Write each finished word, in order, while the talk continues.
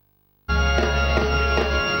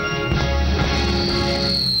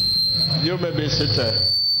You may be seated.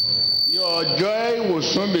 Your joy will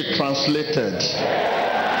soon be translated.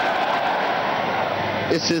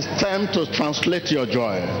 It is time to translate your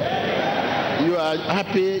joy. You are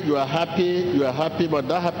happy, but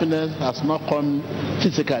that happiness has not come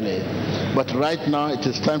physically. But right now, it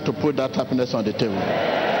is time to put that happiness on the table.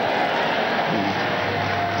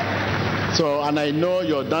 So, and I know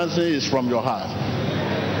your dancing is from your heart.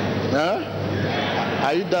 Huh?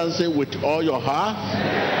 Are you dancing with all your heart?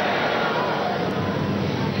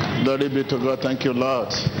 Glory be to God. Thank you,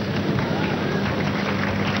 Lord.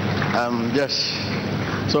 Yes.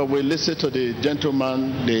 So we listen to the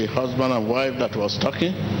gentleman, the husband and wife that was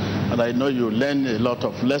talking, and I know you learned a lot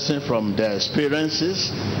of lessons from their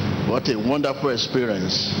experiences. What a wonderful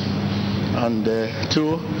experience. And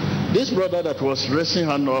two, this brother that was raising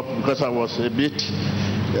hand up because I was a bit,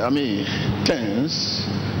 tense.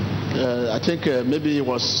 I think maybe he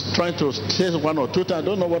was trying to say one or two times. I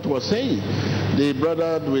don't know what he was saying. The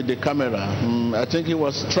brother with the camera, I think he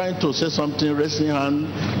was trying to say something, raising hand,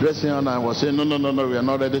 and I was saying, no, we are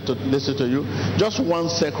not ready to listen to you. Just 1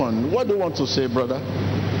 second. What do you want to say, brother?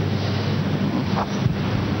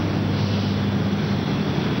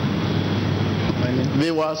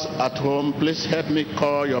 Viewers at home, please help me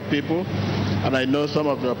call your people. And I know some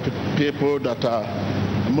of your people that are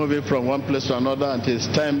moving from one place to another, and it's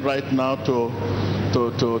time right now to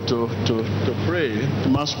pray,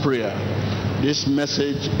 mass prayer. This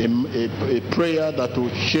message, a prayer that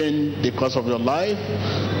will change the course of your life.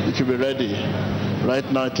 You should be ready. Right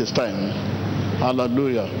now it is time.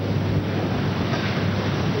 Hallelujah.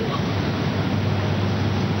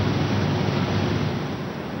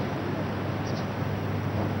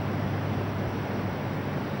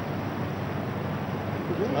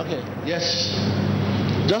 Okay, yes.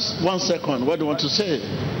 Just 1 second. What do you want to say?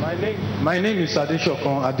 My name is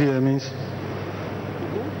Adeshokon Adiemis.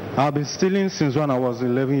 I've been stealing since when I was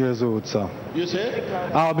 11 years old, sir. You say?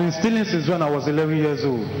 I've been stealing since when I was 11 years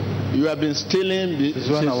old. You have been stealing since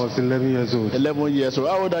when I was 11 years old. 11 years old.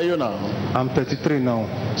 How old are you now? I'm 33 now.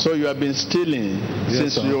 So you have been stealing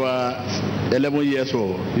since you were 11 years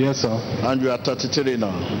old? Yes, sir. And you are 33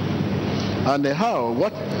 now. And how?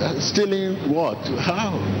 What? Stealing what?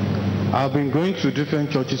 How? I've been going to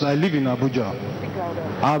different churches. I live in Abuja.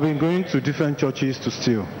 I've been going to different churches to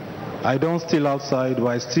steal. I don't steal outside, but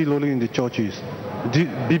I steal only in the churches.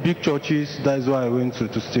 The big churches, that is why I went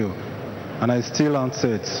to steal. And I steal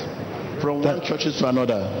handsets. From one church to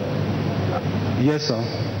another? Yes, sir.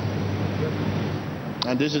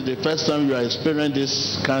 And this is the first time you are experiencing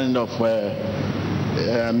this kind of,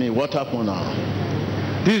 what happened now?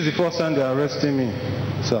 This is the first time they are arresting me,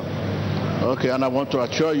 sir. Okay, and I want to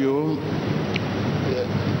assure you,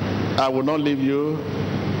 I will not leave you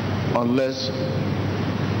unless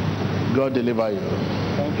God deliver you.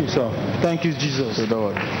 Thank you, sir. Thank you, Jesus. You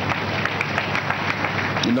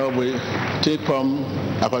know, we take from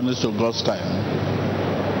according to God's time.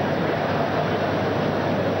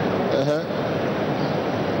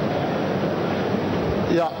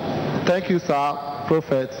 Yeah, thank you, sir,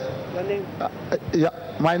 Prophet. Your name?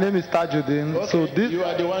 My name is Tajuddin. Okay. So this, you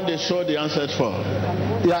are the one they showed the answers for.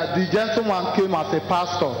 Yeah, the gentleman came as a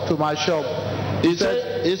pastor to my shop. He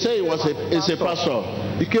said he was a pastor.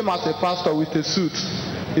 He came as a pastor with a suit.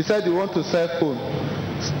 He said he want to sell phone.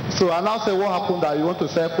 So I now said, what happened that you want to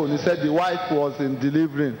sell phone? He said the wife was in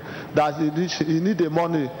delivering, that he need the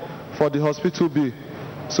money for the hospital bill.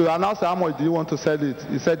 So I now said, how much do you want to sell it?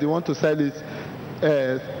 He said he want to sell it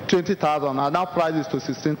 20,000. I now priced it to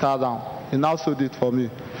 16,000. He now sold it for me.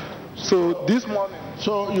 So this morning.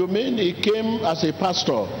 So you mean he came as a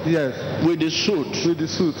pastor? Yes. With the suit? With the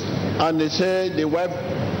suit. And they said the wife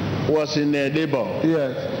was in labor?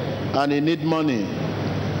 Yes. And he need money?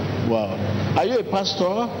 Wow. Are you a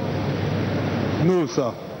pastor? No,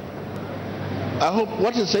 sir. I hope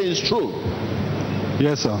what you say is true.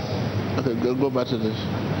 Yes, sir. Okay, go back to this.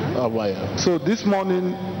 Oh, why? So this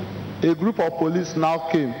morning, a group of police now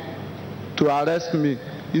came to arrest me.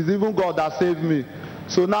 It's even God that saved me.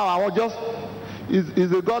 So now I was just,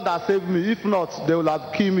 it's a God that saved me. If not, they will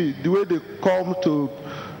have killed me. The way they come to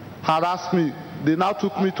harass me, they now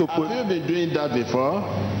took me to police. Have you been doing that before?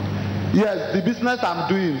 Yes, the business I'm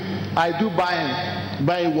doing, I do buying.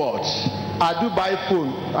 Buying what? I do buy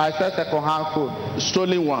phone. I sell second-hand phone.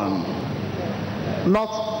 Stolen one? Not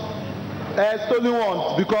stolen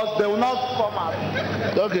one, because they will not come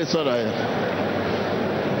out. Okay, sorry.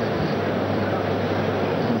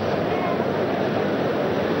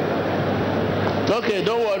 Okay,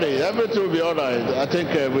 don't worry. Everything will be all right. I think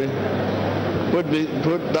we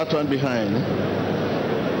put that one behind.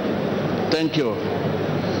 Thank you.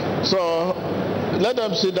 So Let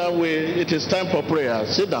them sit that way. It is time for prayer.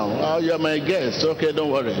 Sit down. Oh, you are my guest. Okay,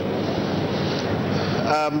 don't worry.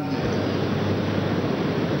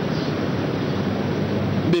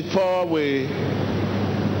 Before we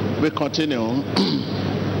continue,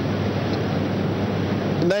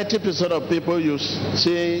 90% of people you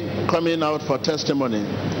see coming out for testimony,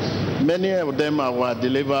 many of them are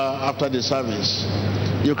delivered after the service.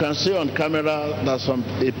 You can see on camera there's a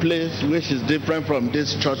place which is different from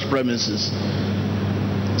this church premises.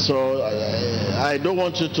 So I don't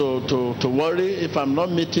want you to worry if I'm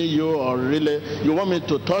not meeting you, or really you want me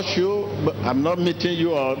to touch you, but I'm not meeting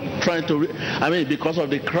you or trying to. Because of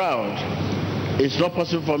the crowd, it's not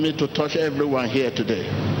possible for me to touch everyone here today.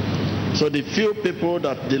 So the few people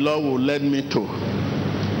that the Lord will lead me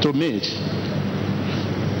to meet,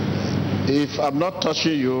 if I'm not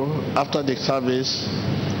touching you after the service,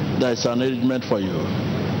 there is an arrangement for you.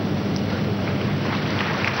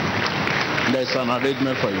 There's an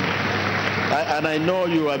arrangement for you. And I know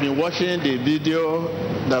you have been watching the video.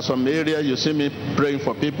 There's some area you see me praying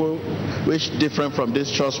for people, which different from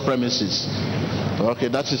this church premises. Okay,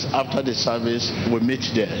 that is after the service, we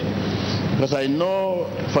meet there. Because I know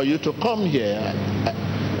for you to come here,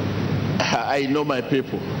 I know my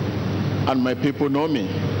people, and my people know me.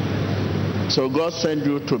 So God sent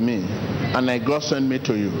you to me, and God sent me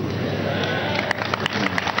to you.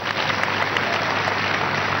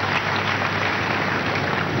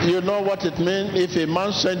 You know what it means if a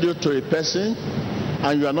man sends you to a person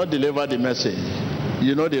and you are not delivered the message.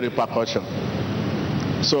 You know the repercussion.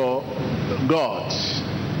 So God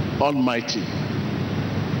Almighty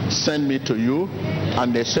send me to you,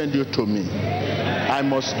 and they send you to me. I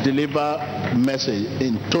must deliver message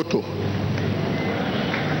in total.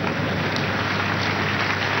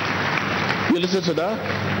 You listen to that?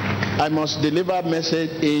 I must deliver message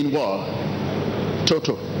in what?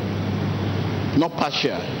 Total. Not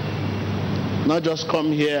partial. Not just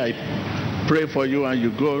come here, I pray for you and you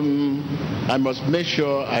go. I must make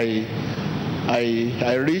sure I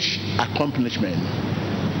reach accomplishment.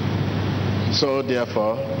 So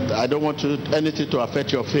therefore, I don't want anything to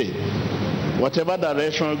affect your faith. Whatever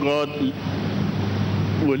direction God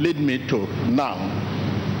will lead me to now.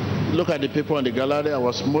 Look at the people in the gallery. I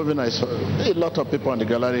was moving, I saw a lot of people in the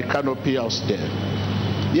gallery, canopy out there.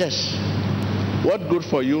 Yes. What good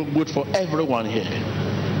for you, good for everyone here.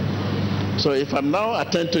 So if I'm now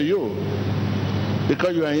attend to you,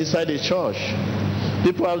 because you are inside the church,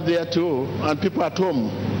 people out there too, and people at home.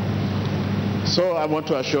 So I want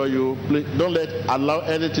to assure you, please don't allow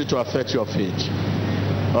anything to affect your faith.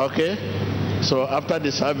 Okay? So after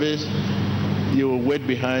the service, you will wait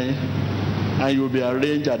behind, and you will be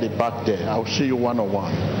arranged at the back there. I'll see you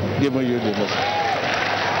one-on-one, giving you the message.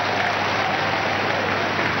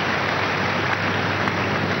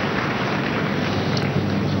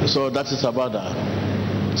 So that is about that.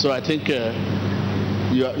 So I think your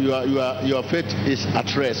faith is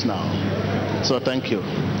at rest now. So thank you.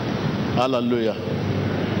 Hallelujah.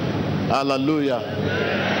 Hallelujah.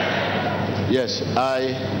 Yes,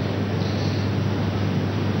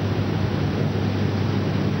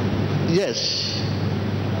 Yes.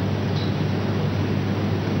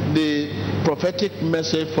 The prophetic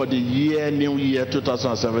message for the new year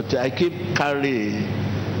 2017, I keep carrying,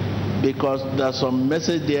 because there's some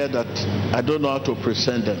message there that I don't know how to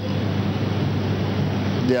present them.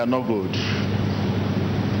 They are not good.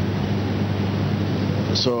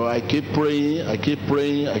 So I keep praying, I keep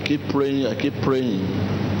praying, I keep praying, I keep praying.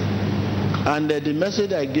 And the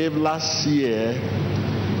message I gave last year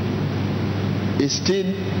is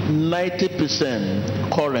still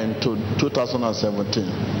 90% current to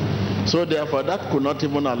 2017. So therefore that could not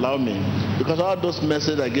even allow me, because all those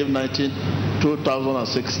messages I gave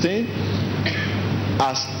 2016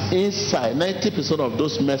 as inside, 90% of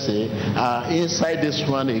those messages are inside this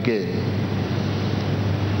one again.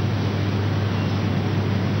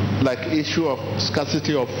 Like issue of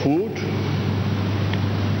scarcity of food,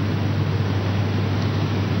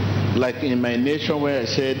 like in my nation where I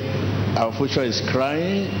said our future is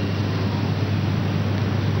crying.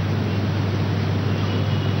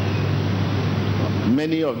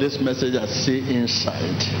 Many of these messages are still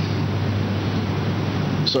inside.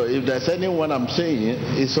 So if there's anyone I'm saying,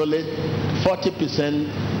 it's only 40%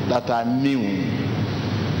 that are new.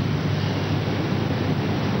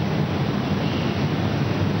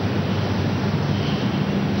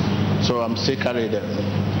 So I'm still carrying them.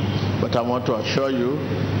 But I want to assure you,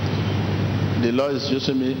 the Lord is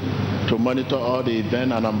using me to monitor all the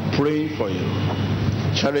events, and I'm praying for you.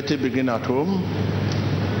 Charity begins at home.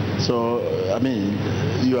 So,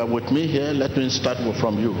 you are with me here. Let me start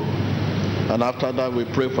from you. And after that, we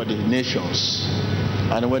pray for the nations.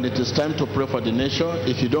 And when it is time to pray for the nation,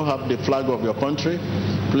 if you don't have the flag of your country,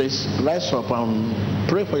 please rise up and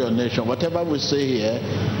pray for your nation. Whatever we say here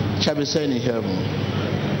shall be said in heaven.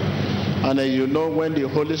 And you know, when the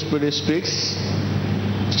Holy Spirit speaks,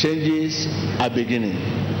 changes are beginning.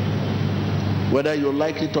 Whether you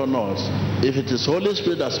like it or not, if it is Holy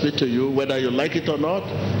Spirit that speaks to you, whether you like it or not,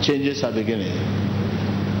 changes are beginning.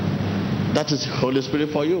 That is Holy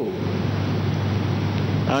Spirit for you.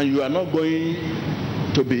 And you are not going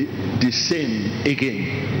to be the same again.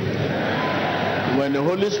 When the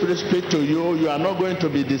Holy Spirit speaks to you, you are not going to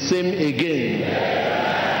be the same again.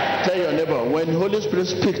 Tell your neighbor, when the Holy Spirit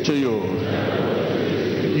speaks to you,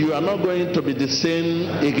 you are not going to be the same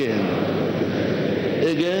again.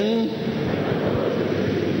 Again,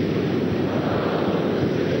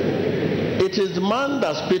 it is man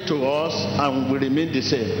that speaks to us and will remain the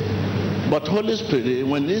same. But Holy Spirit,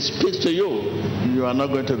 when He speaks to you, you are not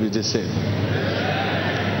going to be the same.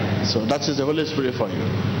 So that is the Holy Spirit for you.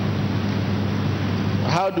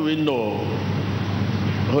 How do we know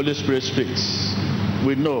Holy Spirit speaks?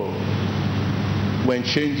 We know when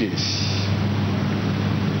changes.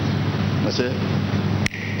 I say,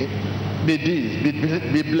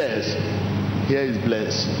 be blessed. Here is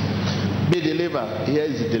blessed. Be delivered. Here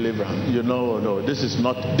is deliverance. You know, no, this is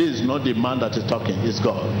not the man that is talking. It's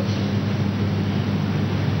God.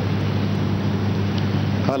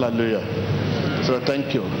 Hallelujah. So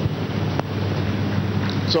thank you.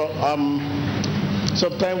 So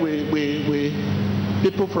sometimes we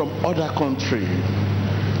people from other country,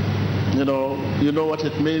 you know what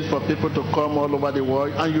it means for people to come all over the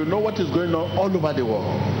world, and you know what is going on all over the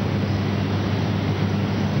world.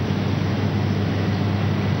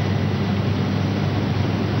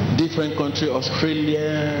 Different country,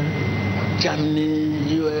 Australia, Germany,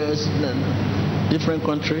 US, different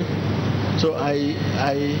country. So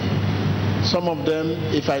some of them,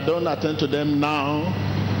 if I don't attend to them now,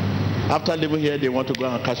 after living here, they want to go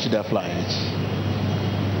and catch their flights.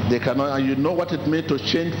 They cannot, and you know what it means to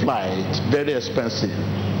change flights, very expensive.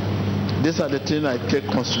 These are the things I take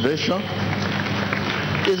consideration.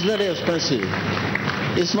 It's very expensive.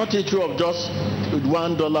 It's not a issue of just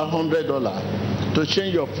 $1, $100 to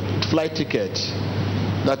change your flight ticket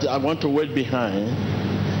that I want to wait behind.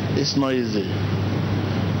 It's not easy.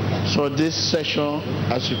 So this session,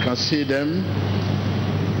 as you can see them,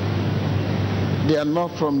 they are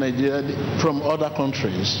not from Nigeria, from other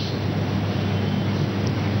countries.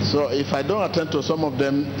 So if I don't attend to some of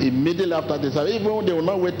them immediately after the service, even they will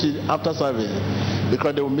not wait till after service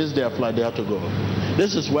because they will miss their flight, they have to go.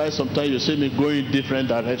 This is why sometimes you see me going in different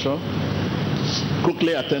directions.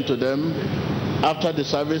 Quickly attend to them. After the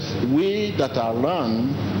service, we that are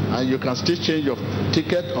around, and you can still change your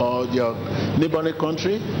ticket or your neighboring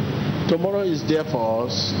country, tomorrow is there for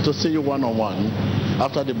us to see you one-on-one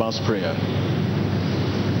after the mass prayer.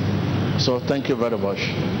 So thank you very much.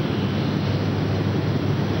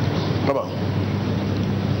 Come on.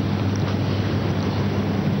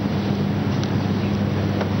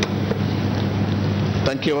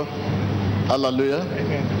 Thank you. Hallelujah.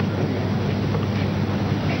 Amen.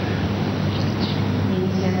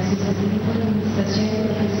 Por la administración de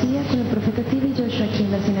profecía con el profeta T.B. Joshua aquí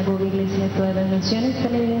en la Sinagoga Iglesia de todas las Naciones.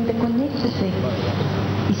 Televidente, conéctese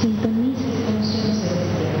y sintonice esta noción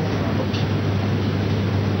celestial.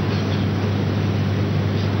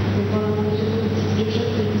 Joshua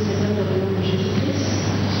te dice tanto de nombre de Jesucristo.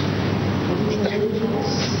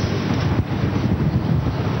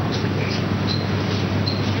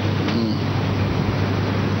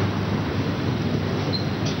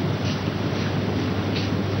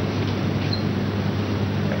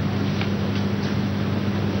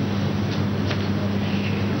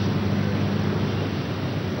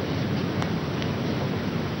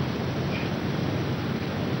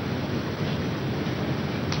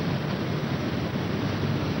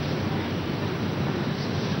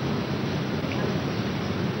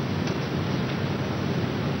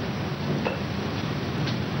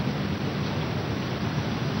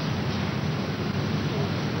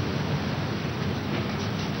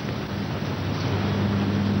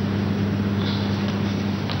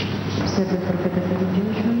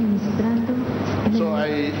 So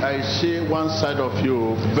I see one side of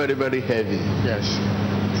you very, very heavy. Yes.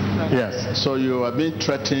 Yes. So you are being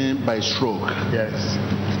threatened by stroke. Yes.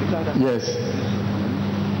 Yes.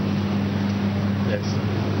 Yes.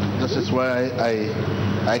 This is why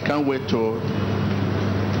I can't wait to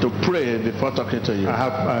pray before talking to you. I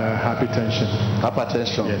have hypertension.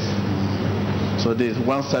 Hypertension. Yes. So this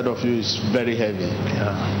one side of you is very heavy.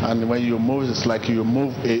 Yeah. And when you move, it's like you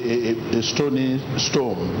move a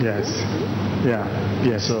stone. Yes. Yeah.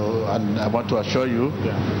 Yes. So, and I want to assure you,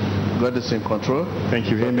 God is in control. Thank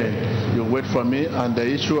you. Amen. You wait for me, and the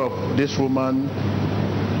issue of this woman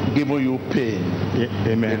giving you pain.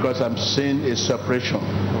 Amen. Because I'm seeing a separation.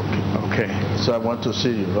 Okay. So I want to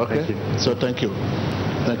see you. Okay. Thank you. So thank you.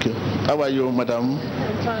 Thank you. How are you, madam?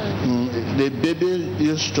 I'm fine. The baby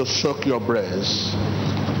used to suck your breast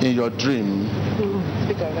in your dream.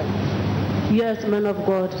 Yes, man of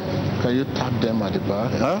God. Can you tap them at the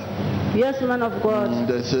back? Huh? Yes, man of God.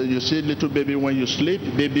 You see little baby when you sleep,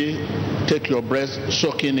 baby take your breast,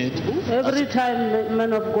 soaking it. Every time,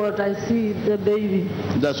 man of God, I see the baby.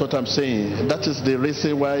 That's what I'm saying. That is the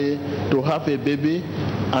reason why to have a baby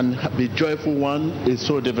and be joyful one is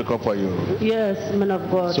so difficult for you. Yes, man of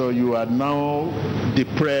God. So you are now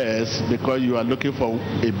depressed because you are looking for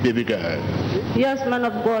a baby girl. Yes, man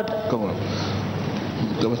of God. Come on.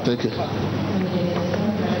 Come on, take it.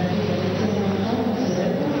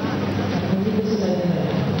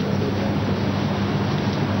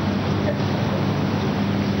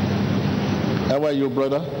 How are you,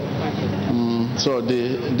 brother? So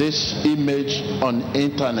this image on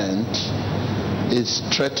internet is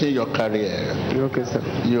threatening your career. Okay, sir.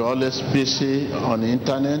 You're always busy on the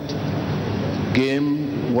internet,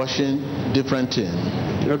 game, watching different things.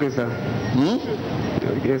 Okay, sir.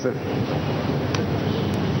 Okay, sir.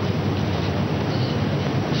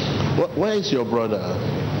 Where is your brother?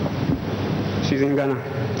 She's in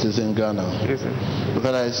Ghana. She's in Ghana. Yes, sir.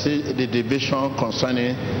 Because I see the division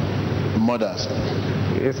concerning mothers.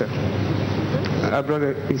 Yes, sir. Our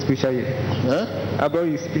brother is special here. Huh? Our brother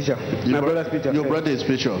is special. My brother is special. Your brother is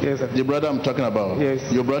special? Yes, sir. The brother I'm talking about?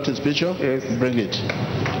 Yes. Your brother is special? Yes. Bring it.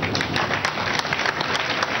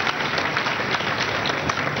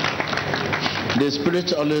 The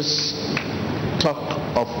Spirit always talk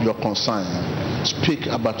of your concern. Speak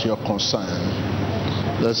about your concern.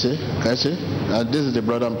 Let's see. Can I see? This is the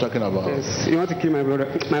brother I'm talking about. Yes. You want to kill my brother,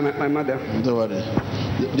 my mother? Don't worry.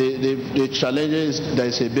 The challenge is there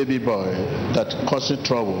is a baby boy that causing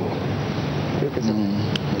trouble,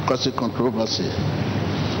 causing controversy.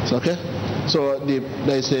 It's okay. So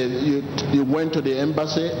they say you went to the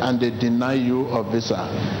embassy and they deny you a visa.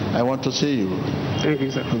 I want to see you. Thank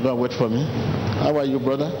you, sir. You go and wait for me. How are you,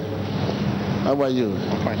 brother? How are you?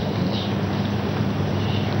 Fine.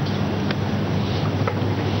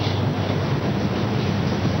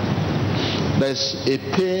 There's a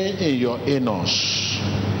pain in your anus.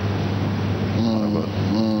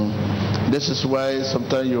 This is why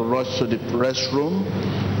sometimes you rush to the restroom.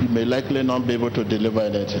 You may likely not be able to deliver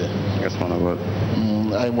anything. Yes, man of God.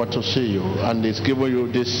 I want to see you, and it's giving you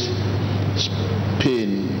this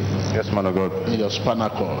pain. Yes, man of God. In your spinal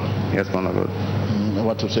cord. Yes, man of God. I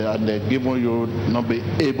want to say, and they're giving you not be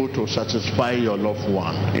able to satisfy your loved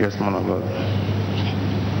one. Yes, man of God.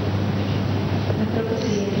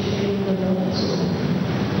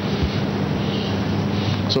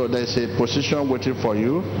 So there's a position waiting for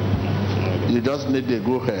you. You just need the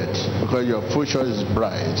go ahead because your future is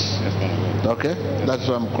bright. Yes, man of God. Okay? That's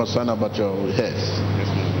why I'm concerned about your health. Yes,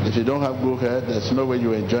 man. If you don't have go ahead, there's no way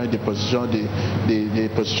you enjoy the position, the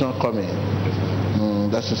position coming.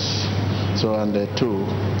 That is so, and two.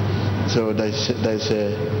 So there's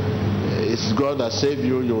a. It's God that saved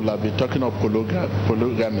you. You will have been talking of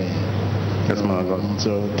polygamy. Yes, man of God.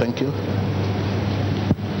 So thank you.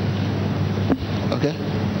 Okay.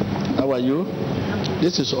 How are you?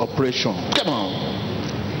 This is operation. Come on.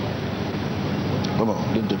 Come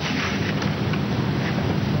on.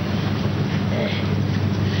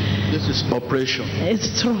 This is operation.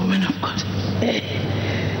 It's true, man of God.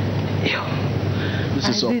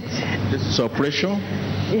 This is operation.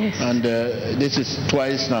 Yes. And this is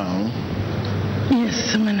twice now.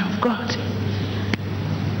 Yes, man of God.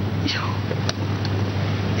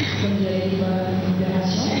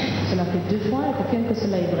 Cela fait 2 fois et confirme que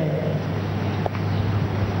cela est vrai.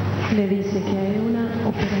 Le dice que hay una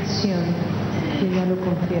operación que ya lo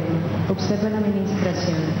confirma. Observa la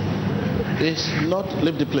administración. It's not,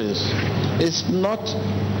 leave the place. It's not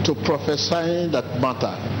to prophesy that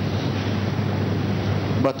matter,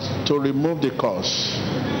 but to remove the cause.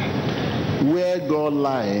 Where God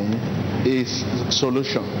lies is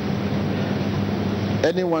solution.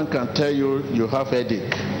 Anyone can tell you you have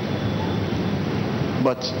headache,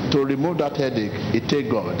 but to remove that headache, it takes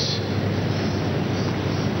God.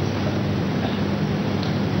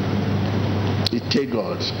 It takes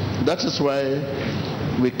God. That is why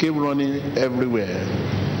we keep running everywhere.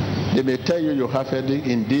 They may tell you you have headache.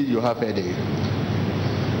 Indeed, you have headache.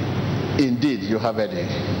 Indeed, you have headache.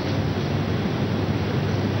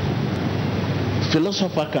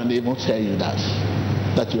 Philosopher can even tell you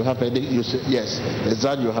that you have headache. You say yes, it's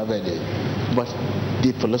that you have headache, but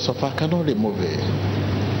the philosopher cannot remove it.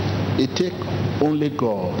 It takes only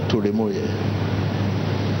God to remove it.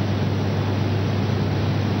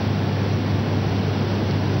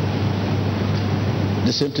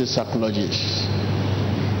 The same thing psychologists.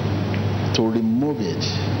 To remove it,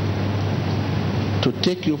 to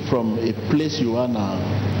take you from a place you are now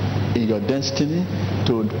in your destiny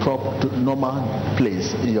to normal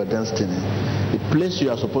place in your destiny, the place you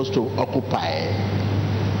are supposed to occupy,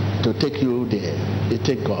 to take you there, it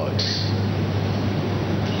takes God.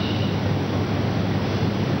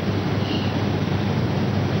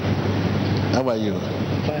 How are you?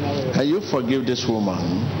 Fine. Can you forgive this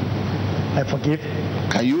woman? I forgive.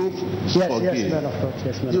 Can you forgive? Yes, man of God.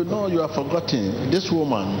 Yes, man You of know God. you are forgetting this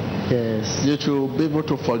woman. Yes, You should be able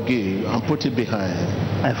to forgive and put it behind.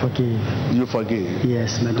 I forgive. You forgive.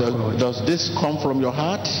 Yes, man of God. Does this come from your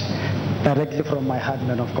heart? Directly from my heart,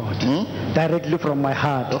 man of God. Directly from my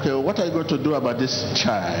heart. Okay, what are you going to do about this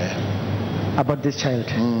child? About this child,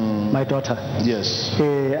 my daughter. Yes.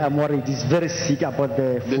 I'm worried. She's very sick about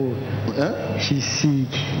the food. She's sick.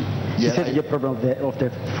 She's having a problem of the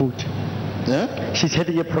food. She's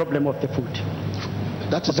having a problem of the food.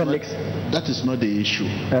 That is not the issue.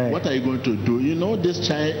 What are you going to do? You know, this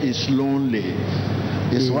child is lonely.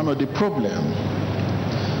 It's one of the problems.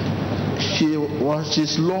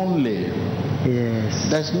 She's lonely. Yes.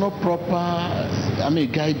 There's no proper,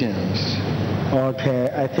 guidance. Okay,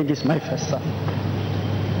 I think it's my first son.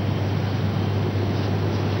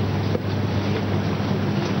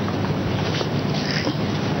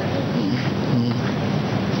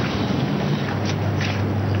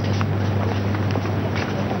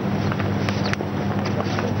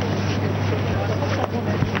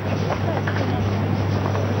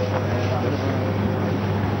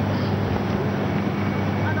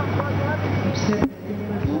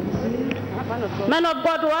 Man of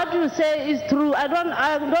God, what you say is true. I don't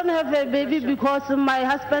have a baby because my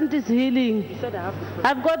husband is healing.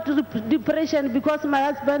 I've got depression because my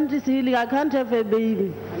husband is healing. I can't have a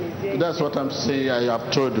baby. That's what I'm saying. I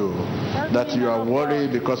have told you that you are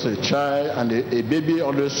worried because a child and a baby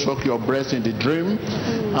always shook your breast in the dream,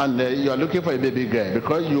 and you are looking for a baby girl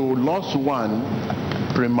because you lost one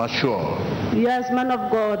premature. Yes, man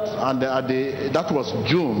of God. And that was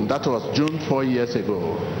June 4 years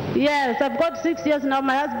ago. Yes, I've got 6 years now.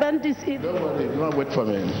 My husband is ill. Don't worry, you want to wait for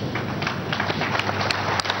me.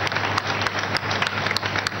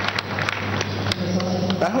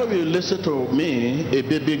 I hope you listen to me, a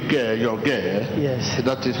baby girl, your girl, Yes.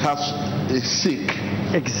 that is sick.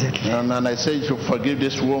 Exactly. And I say you should forgive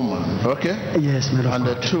this woman, okay? Yes, man of And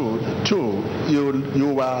God. two,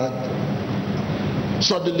 you were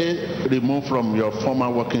suddenly removed from your former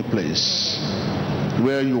working place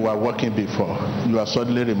where you were working before. You are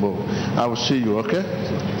suddenly removed. I will see you, okay?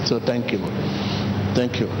 So thank you.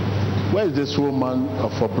 Thank you. Where is this woman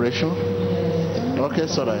of operation? Okay,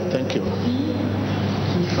 sorry. Thank you.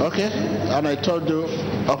 Okay, and I told you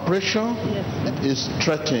operation is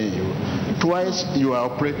threatening you. Twice you are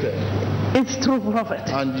operated. It's true, Prophet.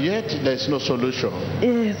 And yet there is no solution.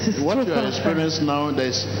 Yes, it's What true, you are Prophet. experiencing now, there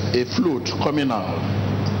is a fluid coming out.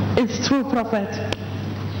 It's true, Prophet.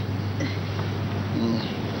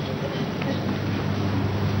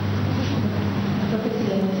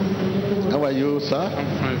 How are you, sir?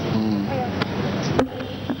 I'm fine.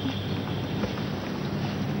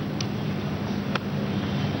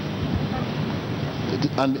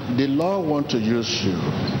 And the Lord wants to use you,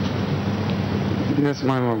 Yes,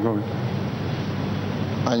 man of God.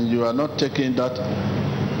 and you are not taking that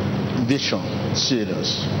vision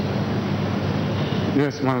serious.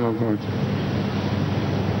 Yes, man of God.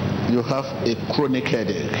 You have a chronic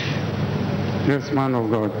headache. Yes, man of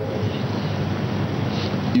God.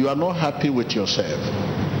 You are not happy with yourself.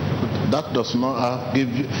 That does not give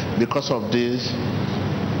you, because of this,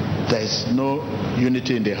 there is no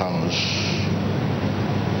unity in the house.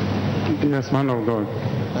 Yes, man of God.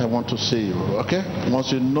 I want to see you, okay?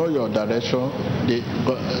 Once you know your direction,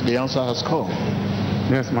 the answer has come.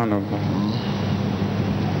 Yes, man of God.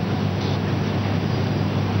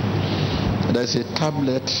 There's a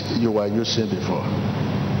tablet you were using before.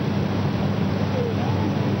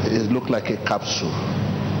 It looked like a capsule.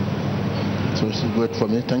 So wait for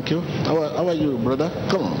me, thank you. How are you, brother?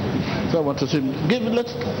 Come on. So I want to see.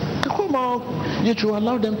 Come on. You should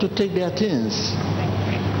allow them to take their things.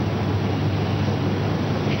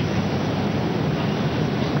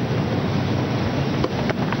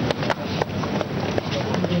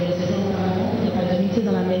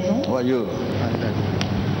 How are you?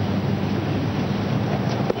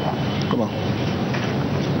 Come on.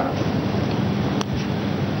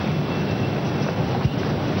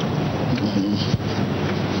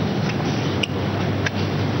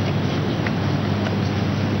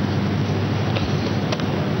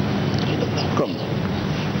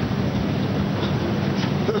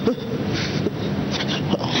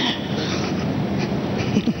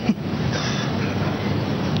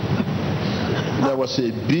 There was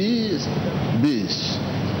a bees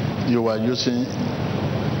you were using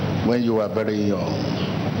when you were very young.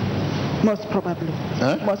 Most probably.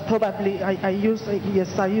 Huh? Most probably, I used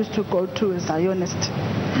to go to a Zionist.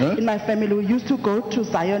 Huh? In my family, we used to go to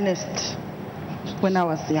Zionist when I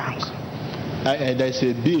was young. There's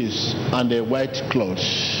a bees and a white cloth,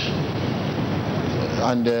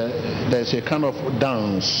 and there's a kind of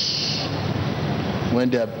dance when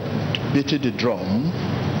they are beating the drum.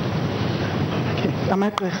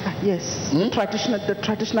 Yes, the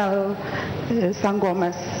traditional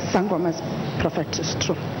sangomas prophet is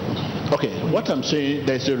true. Okay, what I'm saying,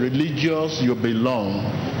 there's a religious you belong,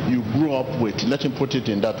 you grew up with, let me put it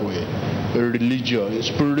in that way, a religious,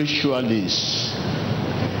 spiritualist.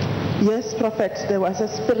 Yes, prophet, there was a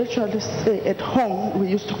spiritualist at home we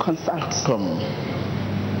used to consult. Come,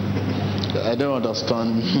 I don't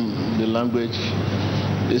understand the language.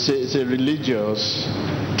 It's a religious,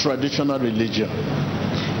 traditional religion.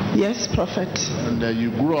 Yes, prophet. And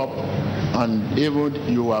you grew up and even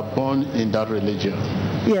you were born in that religion.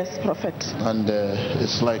 Yes, prophet. And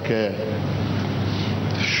it's like, I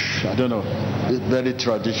don't know, it's very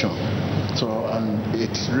traditional. So, and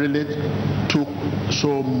it really took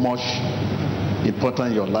so much importance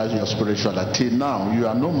in your life, your spirituality. Till now, you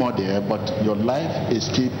are no more there, but your life is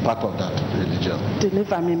still part of that religion.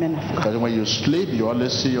 Deliver me, man of God. Because when you sleep, you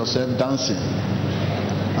always see yourself dancing.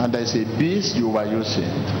 And there's a beast you were using.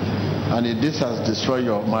 And this has destroyed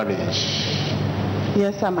your marriage.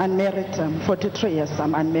 Yes, I'm unmarried. I'm 43 years.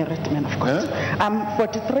 I'm unmarried, man of God. I'm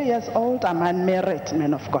 43 years old. I'm unmarried,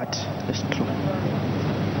 man of God. It's true.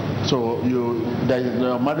 So your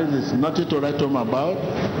marriage is nothing to write home about.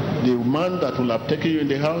 The man that will have taken you in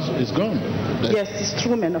the house is gone. Yes, it's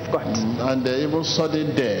true, man of God. And even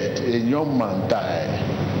sudden death, a young man died.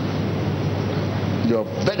 Your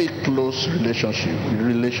very close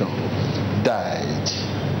relation died.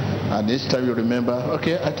 And each time you remember,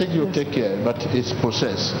 okay, I think you'll take care, but it's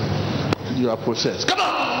possessed. You are possessed. Come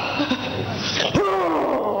on!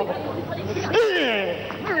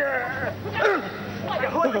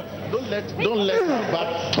 Don't let her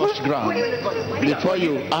back touch ground before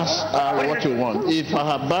you ask her what you want. If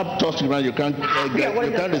her back touch ground, you can't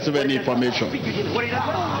receive any information.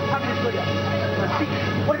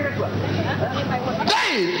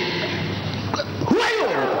 Hey! Who are you?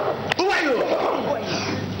 Who are you?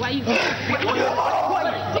 Who are you? Who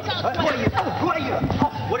are you?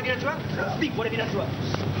 What have you done to her? Speak. What have you done to her?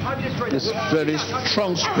 How have you destroyed her? It's very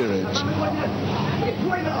strong spirit.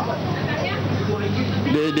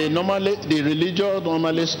 The religious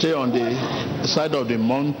normally stay on the side of the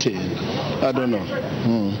mountain. I don't know.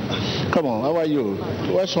 Come on, how are you?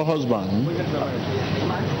 Where's your husband?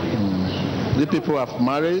 The people have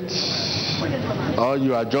married, or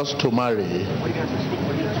you are just to marry?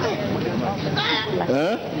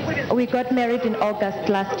 We got married in August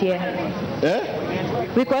last year.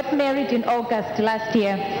 We got married in August last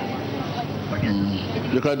year.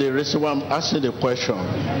 Because the reason why I'm asking the question,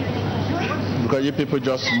 because you people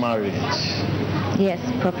just married. Yes,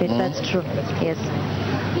 prophet, that's true. Yes.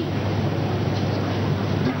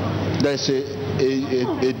 There's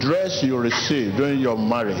a dress you receive during your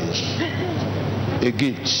marriage, a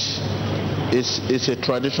gift. It's a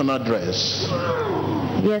traditional dress.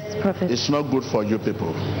 Yes, prophet. It's not good for you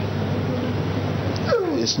people.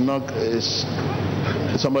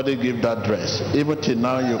 Somebody give that dress. Even till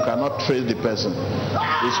now, you cannot trace the person.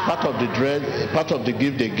 It's part of the dress, part of the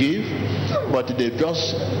gift they give, but they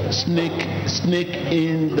just sneak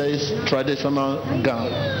in this traditional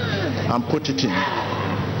gown and put it in.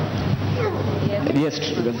 Yes.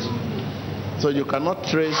 So you cannot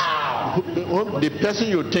trace. The person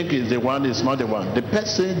you think is the one is not the one. The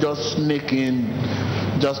person just sneak in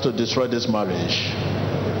just to destroy this marriage.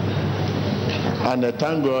 And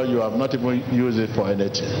thank God you have not even used it for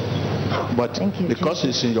anything. But because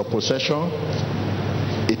it's in your possession,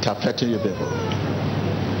 it affects you people.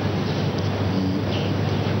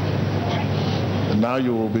 Now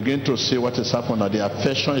you will begin to see what is happening. The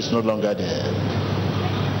affection is no longer there.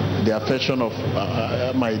 The affection of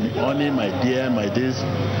my honey, my dear, my this,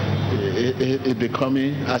 it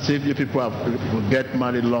becoming as if you people have get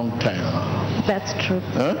married long time. That's true.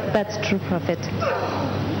 That's true, prophet.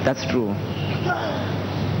 That's true.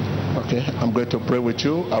 Okay, I'm going to pray with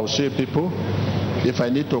you. I will see people. If I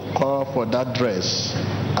need to call for that dress,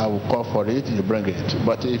 I will call for it, you bring it.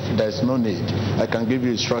 But if there's no need, I can give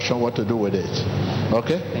you instruction what to do with it.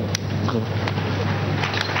 Okay? Cool.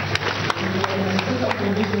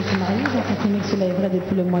 Son mari, donc affirmé que cela est vrai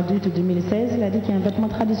depuis le mois d'août 2016. Il a dit qu'il y a un vêtement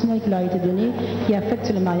traditionnel qui leur a été donné qui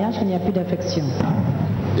affecte le mariage, qu'il n'y a plus d'affection.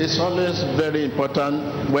 It's always very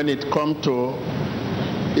important when it comes to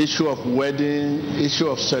issue of wedding, issue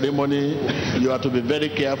of ceremony. You have to be very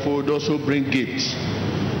careful. Those who bring gifts,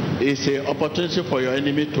 it's an opportunity for your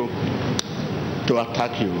enemy to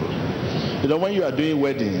attack you. You know, when you are doing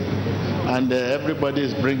wedding and everybody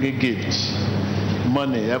is bringing gifts,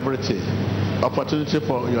 money, everything, opportunity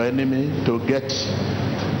for your enemy to get.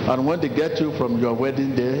 And when they get you from your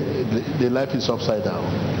wedding day, the life is upside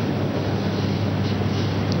down.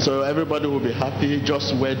 So everybody will be happy,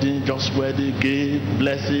 just wedding, gift,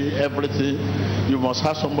 blessing, everything. You must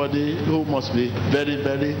have somebody who must be very,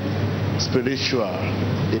 very spiritual,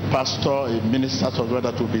 a pastor, a minister, so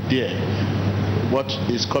that will be there. What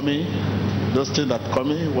is coming? Those things that are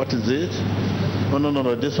coming, what is it?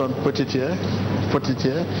 No, this one, put it here.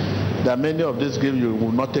 There are many of these gifts you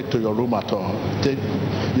will not take to your room at all.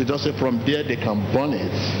 You just say from there they can burn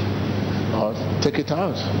it or take it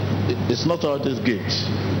out. It's not all these gifts.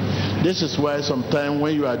 This is why sometimes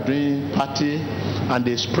when you are doing party and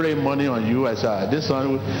they spray money on you, I say, this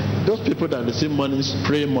one, those people that receive money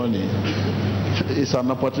spray money. It's an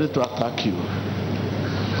opportunity to attack you.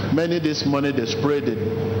 Many this money they spray, they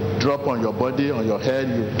drop on your body, on your head,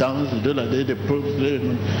 you dance, you do like that, they prove.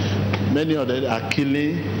 Many of them are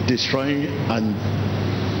killing, destroying, and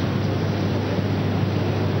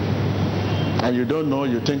you don't know.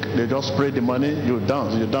 You think they just spray the money, you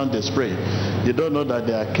dance, they spray. You don't know that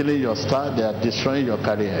they are killing your star, they are destroying your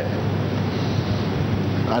career.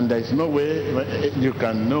 And there is no way you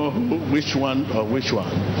can know which one or which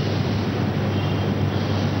one.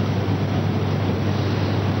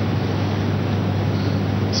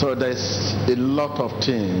 So there's a lot of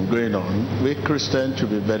things going on. We Christians should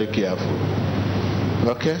be very careful.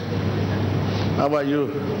 Okay? How about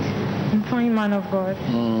you? I'm fine, man of God.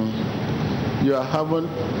 You are having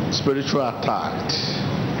spiritual attacks.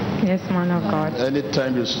 Yes, man of God.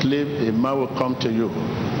 Anytime you sleep, a man will come to you.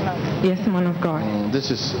 Yes, man of God.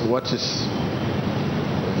 This is what is,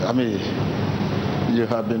 you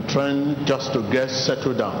have been trying just to get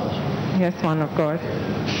settled down. Yes, man of God.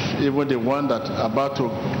 Even the one that about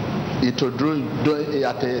to introduce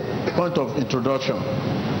at a point of introduction.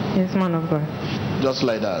 Yes, man of God. Just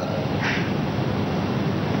like that.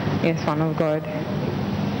 Yes, man of God.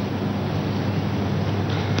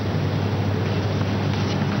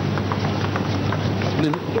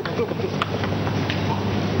 En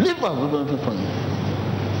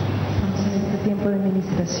este tiempo de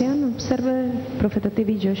ministración, observa el profeta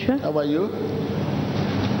TV Joshua. How are you?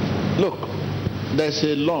 Look, there's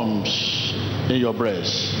a lumps in your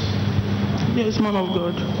breast. Yes, man of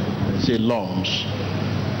God. It's a lumps.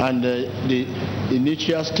 And the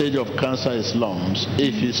initial stage of cancer is lumps.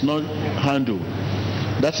 If it's not handled,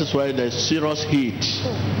 that is why there's serious heat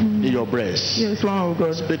in your breast. Yes, man of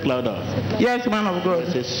God. Speak louder. Yes, man of God.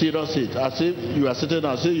 It's a serious heat. As if you are sitting,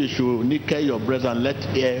 as if you should nickel your breast and let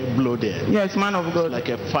air blow there. Yes, man of God. Like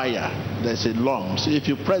a fire. There's a lumps. If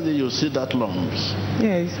you press it, you'll see that lumps.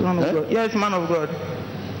 Yes, man of God. Yes, man of God.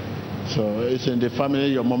 So it's in the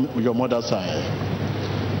family, your mother's side.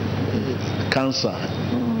 Cancer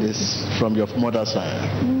is from your mother's side.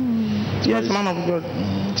 So yes, man of God.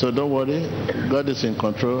 So don't worry, God is in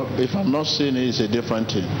control. If I'm not seeing it, it's a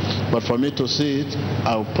different thing. But for me to see it,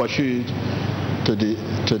 I'll pursue it to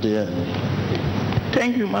the end.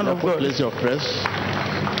 Thank you, man of God. Place your crest.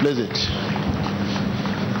 Place it.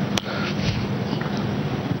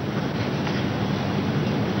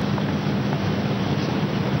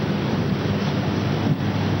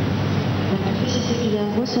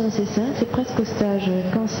 Sur ses seins, c'est presque au stage de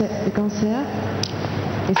cancer.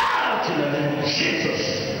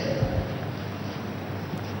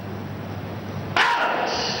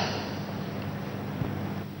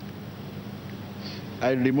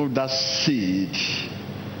 I remove that seed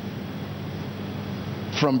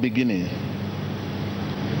from beginning.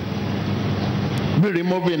 Be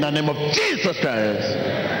removed in the name of Jesus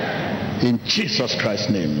Christ. In Jesus Christ's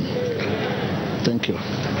name. Thank you.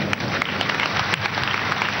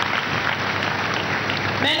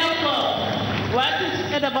 Man of God, what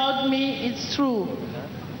is said about me is true.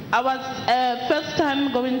 I was first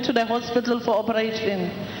time going to the hospital for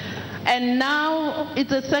operation. And now it's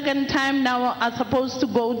the second time now I'm supposed to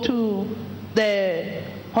go to the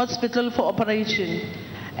hospital for operation.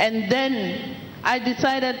 And then I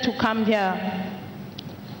decided to come here.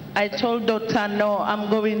 I told doctor, no, I'm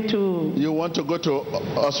going to... You want to go to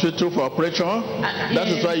hospital for operation? That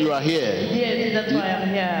is why you are here. Yes, that's why I'm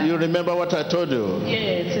here. You remember what I told you?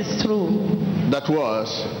 Yes, it's true. That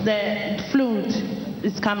was? The fluid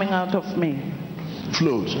is coming out of me.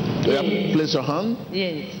 Fluid? Yes. Place your hand.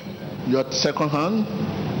 Yes. Your second hand.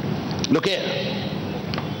 Look here.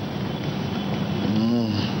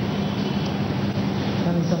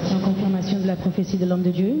 confirmation de la prophétie de l'homme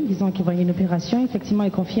de Dieu, disant qu'il voyait une opération. Effectivement,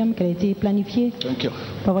 il confirme qu'elle a été planifiée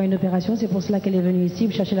pour avoir une opération. C'est pour cela qu'elle est venue ici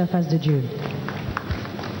pour chercher la face de Dieu.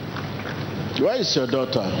 Where is your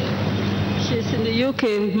daughter? She's in the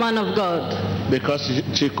UK, man of God. Because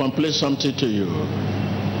she complained something to you.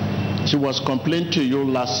 She was complaining to you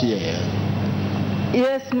last year.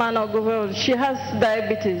 Yes, man of God. She has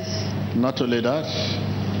diabetes. Not only that,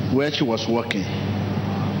 where she was working.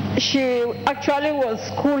 She actually was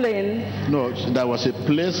schooling. No, there was a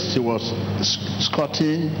place she was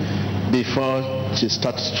scouting before she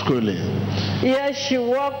started schooling. Yes, she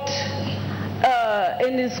worked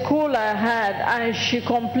in the school I had, and she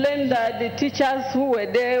complained that the teachers who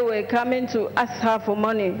were there were coming to ask her for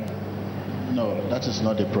money. No, that is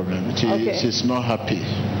not the problem. She's not happy.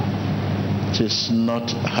 She's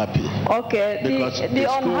not happy. Okay. Because the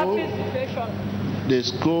unhappy situation. The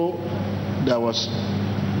school, there was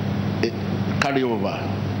a carryover.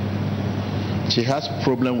 She has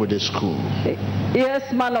problem with the school.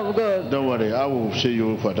 Yes, man of God. Don't worry, I will see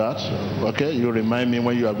you for that. Okay, you remind me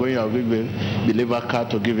when you are going. I'll give you a believer card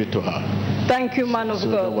to give it to her. Thank you, man of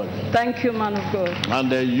God. Thank you, man of God.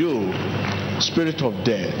 And then you, spirit of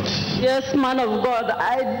death. Yes, man of God.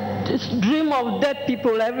 I dream of dead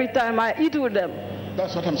people every time I eat with them.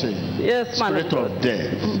 That's what I'm saying. Yes, man of God. Spirit of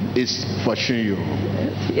death is pursuing you.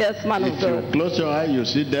 Yes, man of God. If you close your eye, you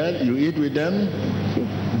see them, you eat with them,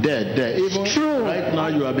 dead. Even true. Right now,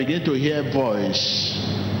 you are beginning to hear voice.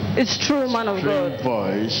 It's true, man of God.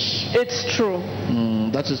 Voice. It's true.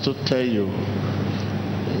 That is to tell you.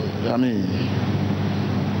 I mean,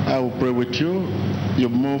 I will pray with you. You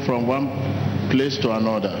move from one place to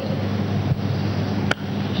another.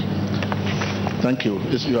 Thank you.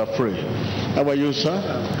 You are free. How are you, sir?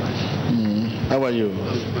 How are you?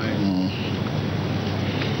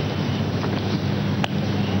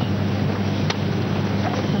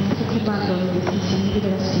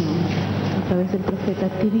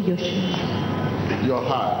 Your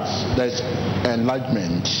heart, there's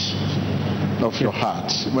enlargement of your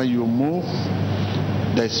heart. When you move,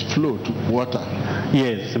 there's flow to water.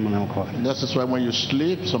 Yes, man of God. That is why when you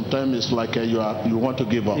sleep, sometimes it's like you want to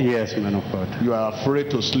give up. Yes, man of God. You are afraid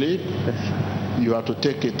to sleep. You have to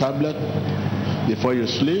take a tablet before you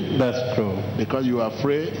sleep. That's true. Because you are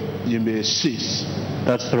afraid you may cease.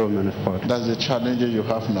 That's true, man of God. That's the challenge you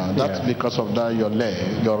have now. That's because of that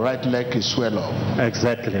your right leg is swelled up.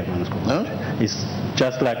 Exactly, man of God. Huh? It's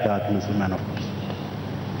just like that, man of God.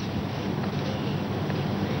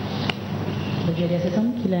 Il y a cet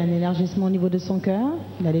homme qui a un élargissement au niveau de son cœur,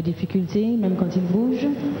 il a des difficultés, même quand il bouge,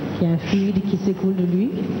 il y a un fluide qui s'écoule de lui,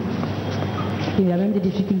 il a même des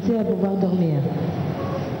difficultés à pouvoir dormir.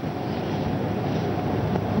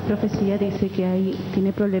 La profecía dice que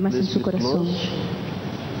tiene problemas en su corazón.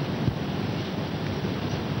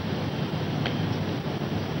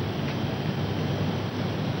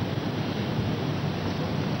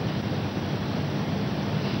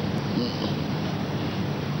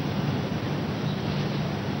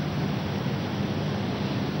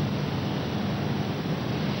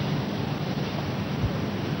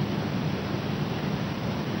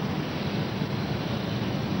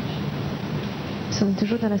 Nous sommes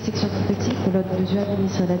toujours dans la section prophétique de l'ordre de Dieu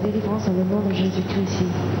sur la délivrance dans le nom de Jesucristo.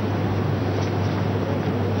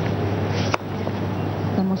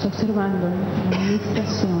 Estamos observando la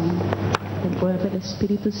administración del poder del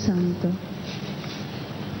Espíritu Santo.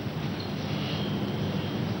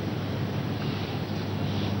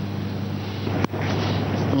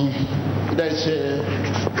 There's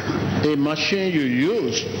a machine you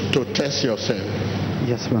use to test yourself.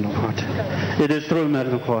 Yes, man of God. It is true, man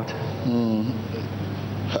of God.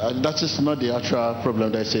 That is not the actual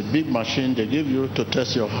problem. There's a big machine they give you to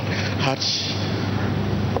test your heart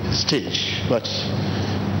stage. But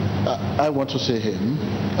I want to say him,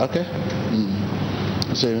 okay?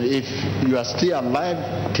 So if you are still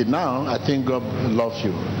alive till now, I think God loves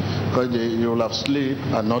you. Because you will have sleep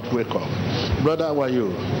and not wake up. Brother, how are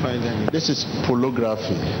you? Fine, Daddy. This is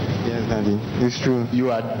pornography. Yes, Daddy. It's true.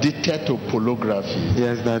 You are addicted to pornography.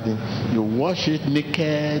 Yes, Daddy. You watch it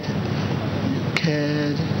naked,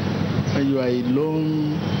 when you are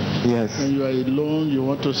alone. Yes. When you are alone, you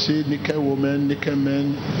want to see naked women, naked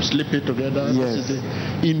men sleeping together. Yes. This is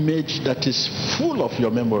the image that is full of your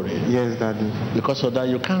memory. Yes, Daddy. Because of that,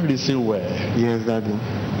 you can't reason well. Yes, Daddy.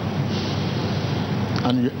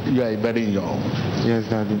 And you are very young. Yes,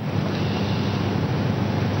 Daddy.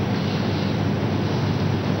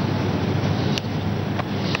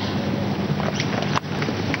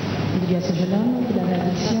 Il y a ce jeune homme qui a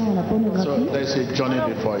l'addiction à la pornographie. So there's a journey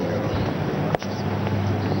before you.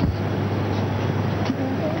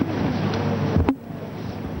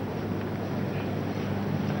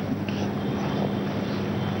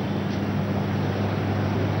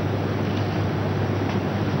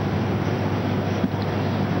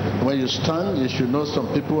 When you stand, you should know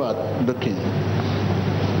some people are looking.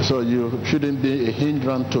 So you shouldn't be a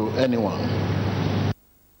hindrance to anyone.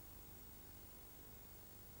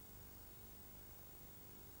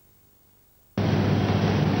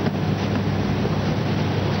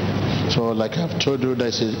 So like I've told you,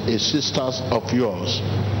 there's a sister of yours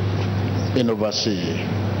in overseas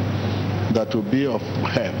that will be of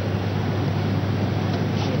help.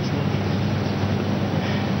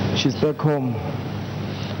 She's back home.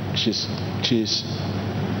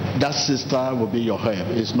 That sister will be your help.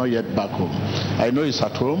 It's not yet back home. I know it's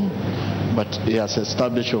at home, but he has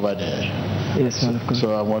established over there. Yes, man of God.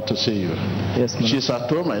 So I want to see you. Yes, man. She's at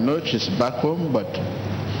home. I know she's back home, but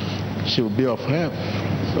she will be of help.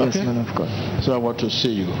 Yes, Okay? man of God. So I want to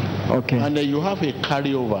see you. Okay. And then you have a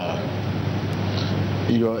carryover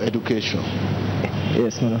in your education.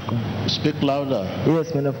 Yes, man of God. Speak louder.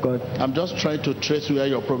 Yes, man of God. I'm just trying to trace where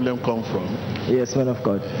your problem comes from. Yes, man of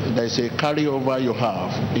God. There is a carryover you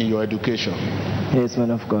have in your education. Yes,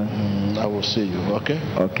 man of God. I will see you, okay?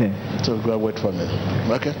 Okay. So go and wait for me.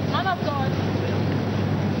 Okay? Man of God.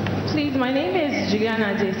 Please, my name is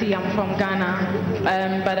Juliana JC. I'm from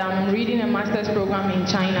Ghana, but I'm reading a master's program in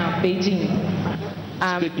China, Beijing.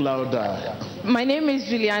 Speak louder. My name is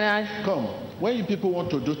Juliana. Come. When you people want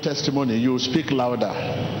to do testimony, you speak louder.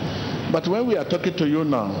 But when we are talking to you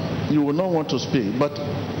now, you will not want to speak. But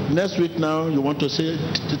next week now, you want to say,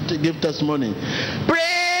 give testimony.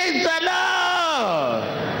 Praise the Lord!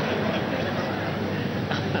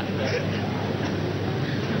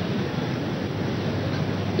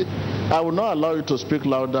 I will not allow you to speak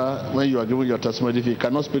louder when you are giving your testimony if you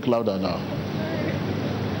cannot speak louder now.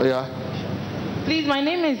 Yeah? Please, my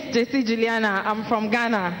name is JC Juliana. I'm from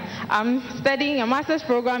Ghana. I'm studying a master's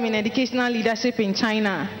program in educational leadership in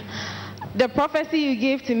China. The prophecy you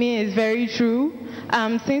gave to me is very true.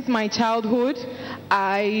 Since my childhood,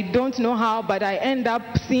 I don't know how, but I end up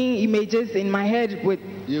seeing images in my head with...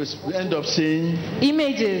 You end up seeing?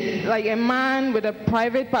 Images, like a man with a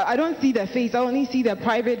private part. I don't see the face, I only see the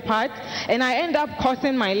private part, and I end up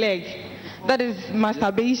crossing my leg. That is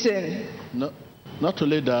masturbation. No, not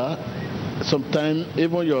only that. Sometimes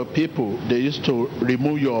even your people, they used to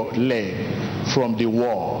remove your leg from the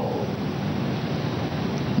wall.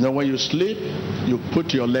 Now when you sleep, you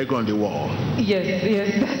put your leg on the wall. Yes,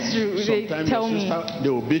 that's true. Sometimes they tell me. They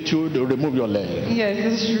will beat you, they will remove your leg. Yes,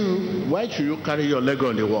 that's true. Why should you carry your leg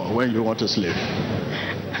on the wall when you want to sleep?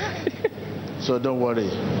 So don't worry.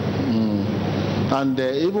 And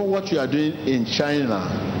even what you are doing in China,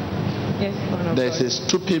 yes, man of there's God. a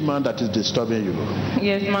stupid man that is disturbing you.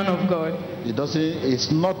 Yes, man of God.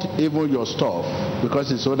 It's not even your stuff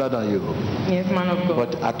because it's older than you. Yes, man of God.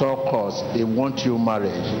 But at all costs, he wants you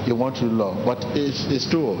married, he wants you love, but it's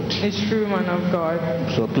too old. It's true, man of God.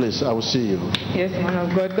 So please, I will see you. Yes, man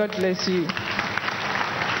of God. God bless you.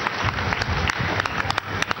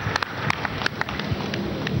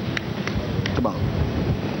 Come on.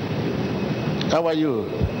 How are you?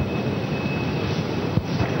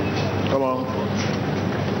 Come on.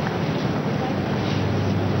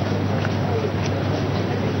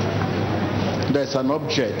 There's an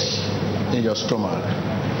object in your stomach.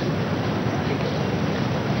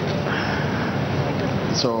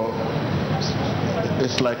 So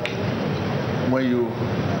it's like when you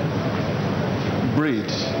breathe,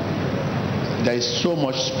 there is so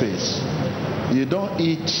much space. You don't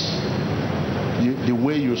eat the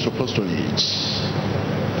way you're supposed to eat.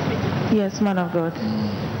 Yes, man of God.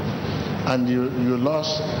 And you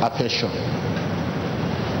lost affection.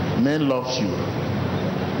 Men loves you,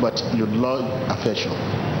 but you lose affection.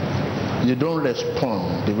 You don't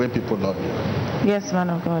respond the way people love you. Yes, man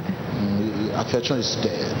of God. Affection is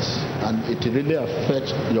dead, and it really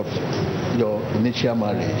affects your initial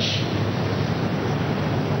marriage.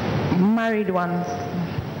 Married ones.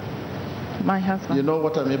 My husband. You know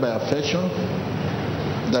what I mean by affection?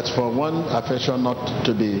 That's for one affection not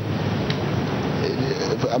to be.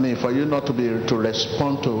 For you not to be to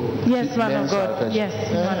respond to. Yes, man of God. Affection.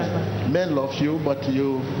 Yes, man of God. Men love you, but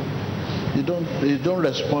you don't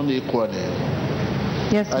respond equally.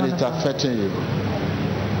 Yes, and it's affecting you.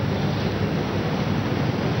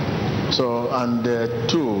 So, and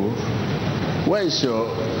two, where is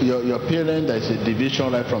your parent? There is a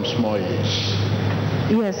division right from small age.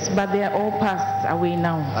 Yes, but they are all passed away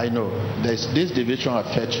now. I know. This division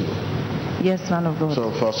affects you. Yes, man of God.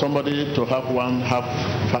 So for somebody to have one half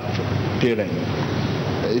parent,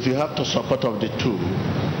 if you have to support of the two,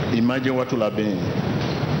 imagine what will have been.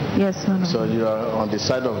 Yes, man of God. So you are on the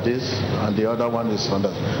side of this, and the other one is on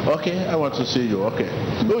that. Okay, I want to see you. Okay.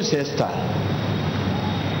 Who is Esther?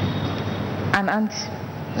 An aunt.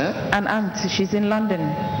 An aunt. She's in London.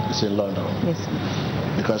 It's in London. Yes.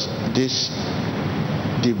 Because this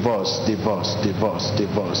divorce.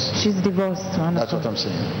 She's divorced. That's what I'm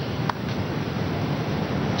saying.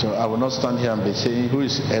 So I will not stand here and be saying, who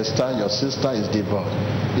is Esther? Your sister is divorced.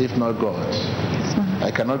 If not God. Yes, ma'am. I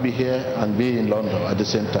cannot be here and be in London at the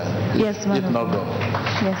same time. Yes, ma'am. If not God.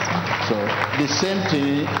 Yes, ma'am. So the same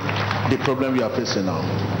thing, the problem you are facing now.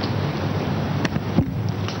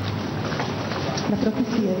 La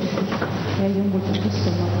profezia dice che hai un vuoto di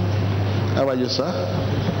stomaco. How are you, sir?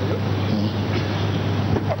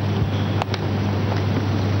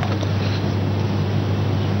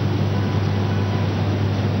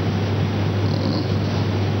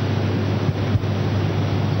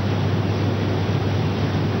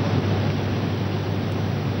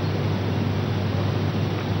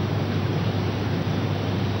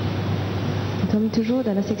 Toujours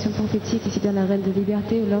dans la section prophétique, ici dans la Reine de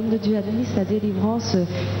Liberté, où l'homme de Dieu administre la délivrance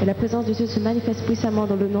et la présence de Dieu se manifeste puissamment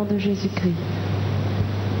dans le nom de Jésus-Christ.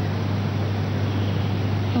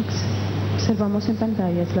 Observamos en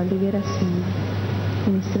pantalla la liberación,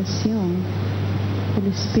 administración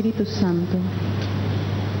del Espíritu Santo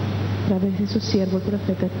a través de su siervo, el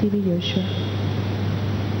profeta T.B. Joshua.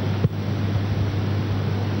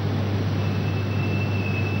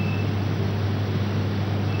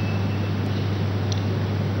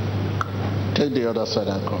 Take the other side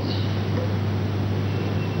and come.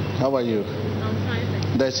 How are you? I'm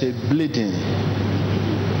fine. There's a bleeding.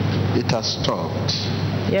 It has stopped.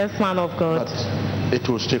 Yes, man of God. But it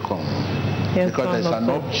will still come. Yes, because man there's of an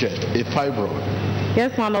God. object, a fibroid.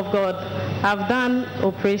 Yes, man of God. I've done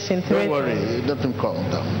operation. Don't worry, it doesn't come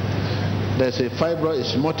down. There's a fibroid,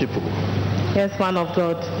 it's multiple. Yes, man of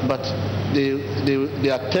God. But the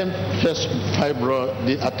attempt first fibroid,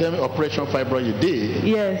 the attempt operation fibroid you did,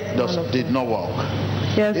 yes, did not work.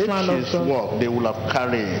 Yes, if man of she's God. worked, they will have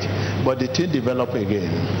carried, but the thing developed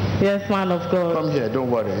again. Yes, man of God. Come here,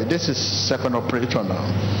 don't worry. This is second operation now.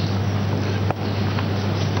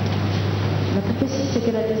 La prophétie, c'est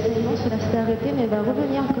que la décision cela s'est arrêté, mais elle va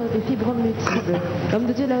revenir encore des fibromes multiples. L'homme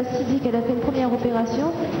de Dieu l'a aussi dit qu'elle a fait une première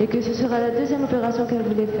opération et que ce sera la deuxième opération qu'elle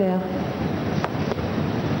voulait faire.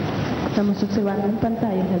 Estamos observando en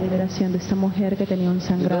pantalla la liberación de esta mujer que tenía un You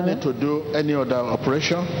sangrado. don't need to do any other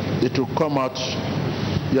operation. It will come out.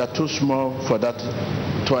 You are too small for that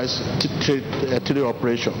three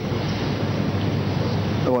operation.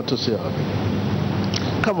 I want to see her.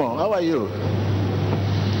 Come on, how are you?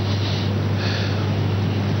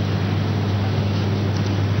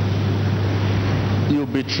 You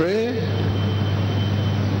betray.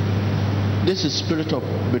 This is spirit of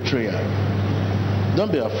betrayal. Don't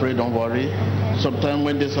be afraid, don't worry. Sometimes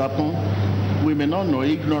when this happens, we may not know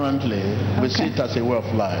ignorantly. We see it as a way of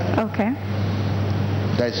life. Okay.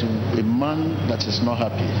 There is a man that is not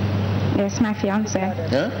happy. Yes, my fiance.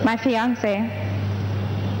 Yeah? My fiance.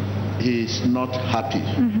 He is not happy.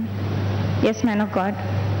 Mm-hmm. Yes, man of God.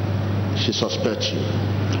 She suspects you.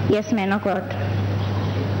 Yes, man of God.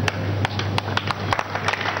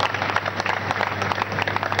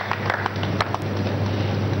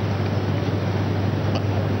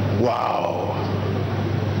 Wow.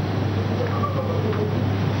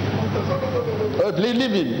 Oh,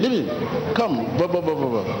 leave him. Come.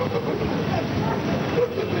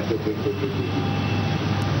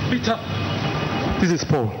 Peter, this is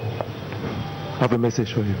Paul. I have a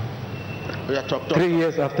message for you. Yeah, talk. 3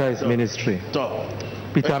 years after his ministry,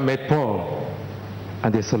 Peter met Paul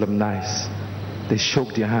and they solemnized. They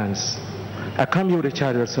shook their hands. I come here with the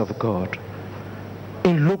chariots of God.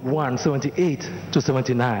 In Luke 1, 78 to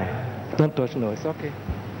 79. Don't touch, no, it's okay.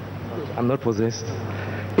 I'm not possessed.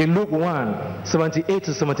 In Luke 1, 78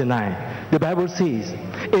 to 79, the Bible says,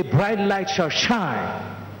 a bright light shall shine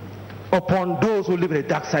upon those who live in the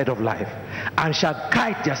dark side of life and shall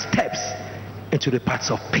guide their steps into the paths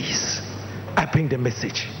of peace. I bring the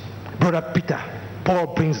message. Brother Peter,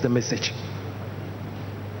 Paul brings the message.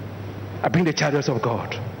 I bring the chariots of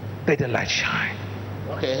God. Let the light shine.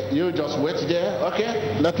 Okay, you just wait there.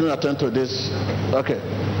 Okay, let me attend to this. Okay.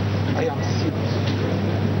 I am serious.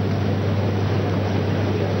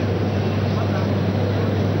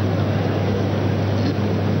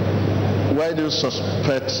 Why do you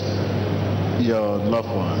suspect your loved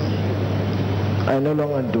one? I no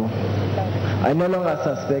longer do. I no longer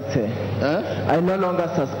suspect her. I no longer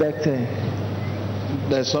suspect her.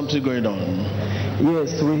 There's something going on.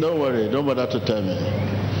 Yes, don't worry, don't bother to tell me.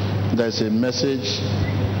 There's a message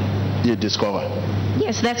you discover.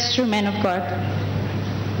 Yes, that's true, man of God.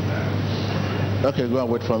 Okay, go and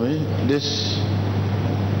wait for me.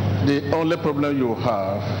 The only problem you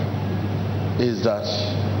have is that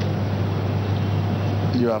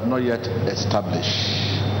You have not yet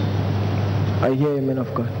established. I hear you, man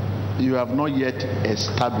of God. You have not yet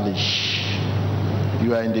established.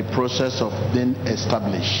 You are in the process of being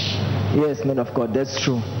established. Yes, man of God, that's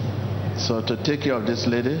true. So to take care of this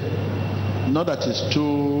lady, not that it's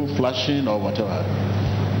too flashing or whatever,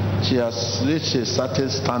 she has reached a certain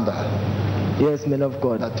standard. Yes, man of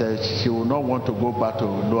God. That she will not want to go back to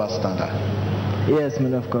lower standard. Yes,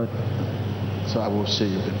 man of God. So I will see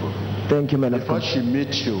you people. Thank you, man of God. Before she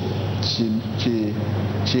meets you,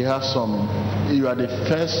 she has some. You are the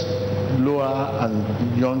first lower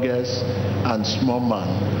and youngest and small man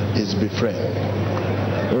is befriend.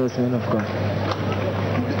 Yes, man of God.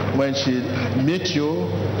 When she meets you,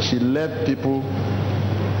 she left people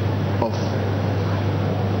of.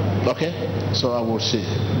 Okay, so I will see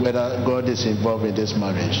whether God is involved in this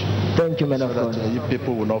marriage. Thank you, man of God. So that you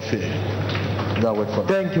people will not fear. Wait for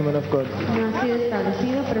Thank you, man of God. No ha sido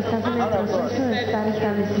establecido, pero estás en el proceso de estar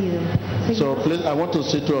establecido. So please, I want to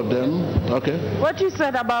see two of them. Okay. What you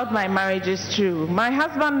said about my marriage is true. My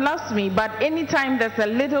husband loves me, but anytime there's a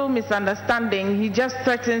little misunderstanding, he just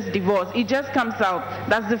threatens divorce. It just comes out.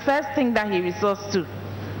 That's the first thing that he resorts to.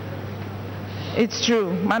 It's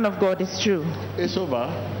true. Man of God, it's true. It's over.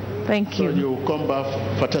 Thank you. So you come back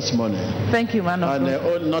for testimony. Thank you, man of God.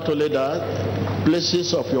 And not only that,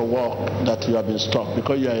 places of your work that you have been stuck,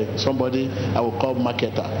 because you are somebody I will call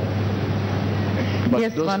marketer. But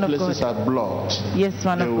yes, those man places of God. are blocked. Yes,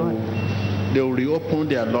 man of God. They will reopen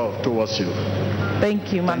their love towards you.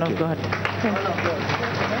 Thank you, man of God. Thank you.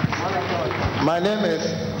 My name is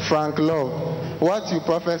Frank Love. What you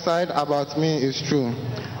prophesied about me is true.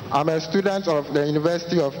 I'm a student of the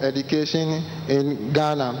University of Education in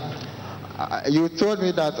Ghana. You told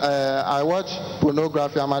me that I watch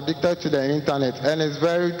pornography. I'm addicted to the internet, and it's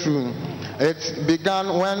very true. It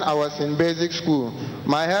began when I was in basic school.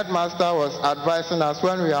 My headmaster was advising us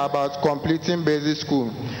when we were about completing basic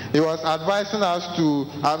school. He was advising us to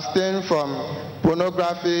abstain from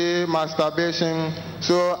pornography, masturbation.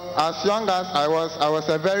 So as young as I was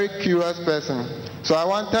a very curious person. So I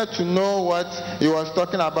wanted to know what he was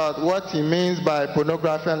talking about, what he means by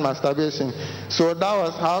pornography and masturbation. So that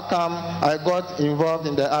was how come I got involved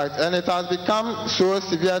in the act. And it has become so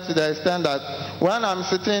severe to the extent that when I'm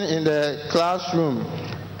sitting in the classroom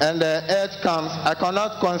and the urge comes, I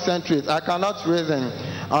cannot concentrate, I cannot reason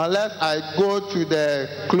unless I go to the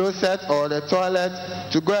closet or the toilet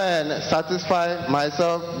to go and satisfy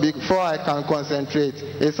myself before I can concentrate.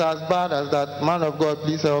 It's as bad as that. Man of God,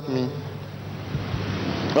 please help me.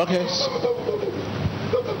 Okay.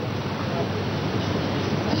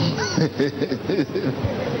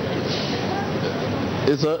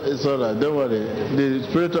 It's all right. Don't worry. The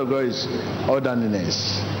Spirit of God is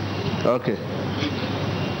orderliness. Okay.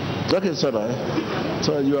 Okay, it's all right.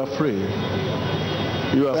 So you are free.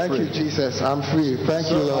 You are Thank free. you, Jesus. I'm free. Thank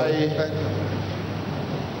you, Lord.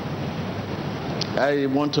 I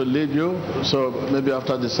want to lead you. So maybe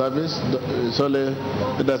after the service, it's only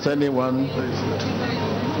if there's anyone.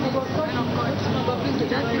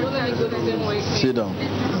 Sit down.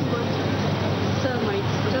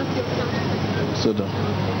 Sit down.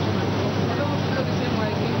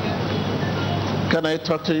 Can I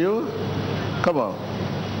talk to you? Come on.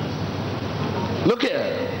 Look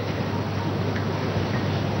here.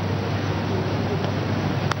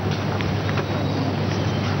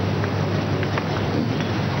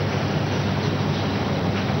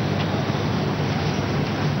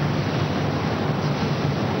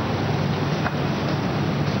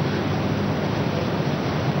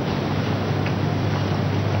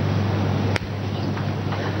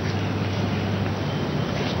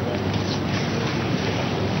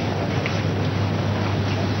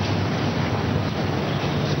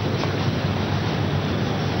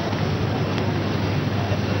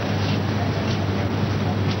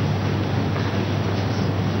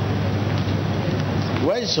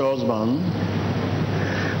 Where is your husband?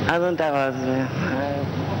 I don't have a husband.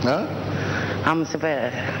 Huh? I'm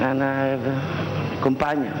separated and I have a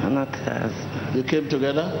companion, not a husband. You came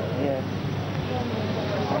together? Yes.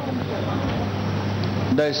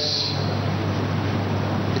 There's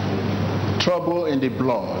trouble in the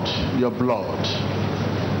blood, your blood.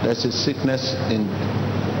 There's a sickness in.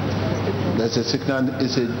 There's a sickness.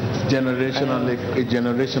 It's a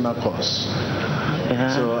generational cause.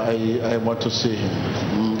 So I want to see him.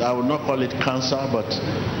 I would not call it cancer, but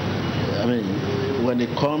I mean, when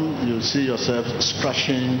it comes, you see yourself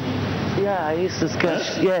scratching. Yeah, I used to scratch.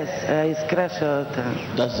 Huh? Yes, I scratch all the time.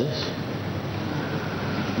 That's it.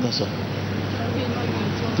 That's all.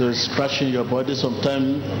 So scratching your body.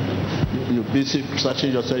 Sometimes you're busy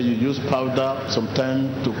scratching yourself. You use powder.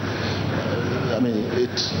 Sometimes to. I mean,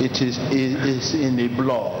 it is in the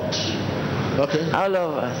blood. Okay. All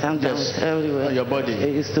over, sometimes everywhere. On your body.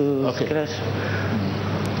 It used to scratch.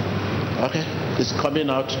 Okay. It's coming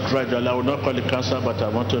out gradually. I will not call it cancer, but I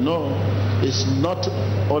want to know. It's not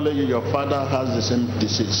only your father has the same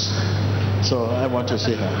disease. So I want to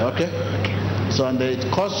see her. Okay. So and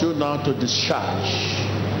it causes you now to discharge.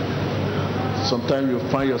 Sometimes you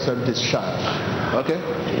find yourself discharged. Okay.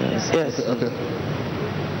 Yes. Okay.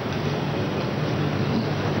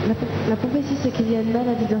 La prophétie, c'est qu'il y a une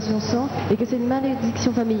maladie dans son sang et que c'est une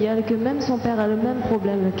malédiction familiale et que même son père a le même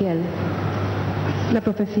problème qu'elle. La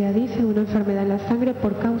profecía dice una enfermedad en la sangre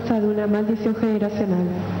por causa de una maldición generacional.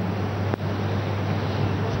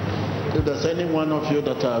 If there's any one of you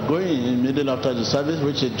that are going in middle after the service,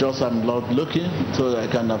 which is just I'm not looking, so I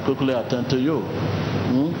can quickly attend to you.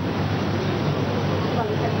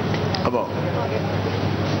 Come on.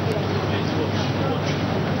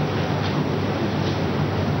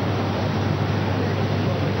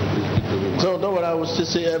 So don't worry, I will still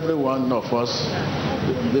see every one of us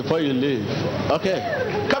before you leave. Okay?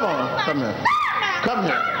 Come on, come here. Come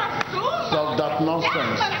here. Stop that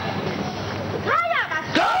nonsense.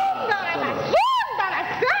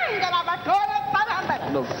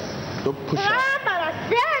 No, don't push out.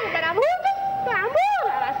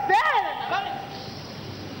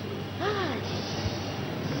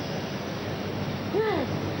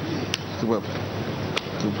 Well.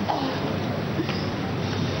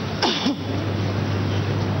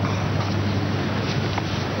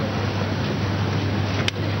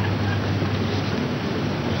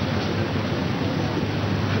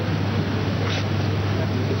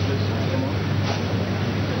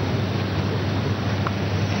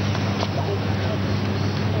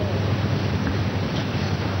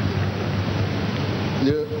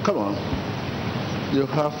 Come on. You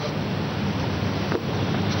have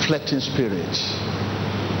flirting spirit.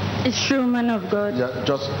 It's true, man of God.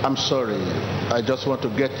 Yeah, I'm sorry. I just want to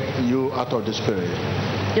get you out of the spirit.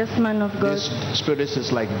 Yes, man of God. This spirit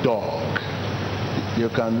is like dog. You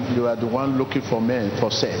are the one looking for men for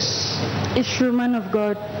sex. It's true, man of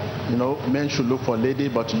God. You know, men should look for lady,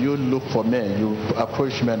 but you look for men. You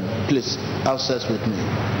approach men. Please, have sex with me.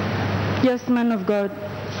 Yes, man of God.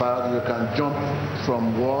 Father, you can jump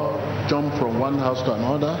from one house to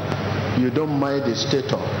another. You don't mind the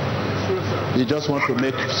status. You just want to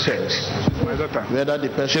make sex. She's my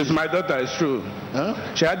daughter. She's my daughter, it's true. Huh?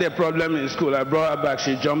 She had a problem in school. I brought her back.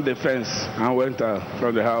 She jumped the fence and went out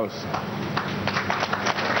from the house.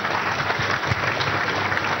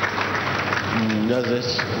 That's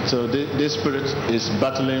it. So this spirit is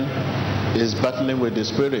battling with the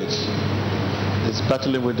spirit. It's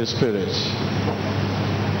battling with the spirit.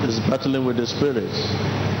 It's battling with the spirit.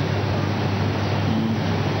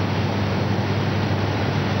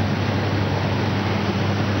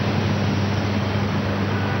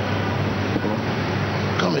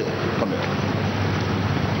 Come here.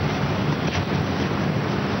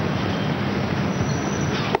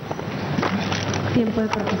 Tiempo de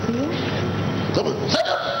profecía. Come on, sit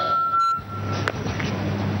up.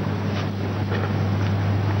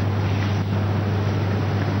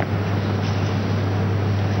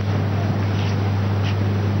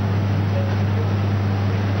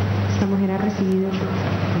 Esta mujer ha recibido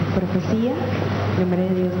profecía. El hombre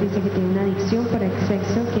de Dios dice que tiene una adicción por el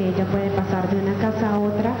sexo, que ella puede pasar de una casa a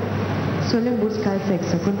otra solo en busca del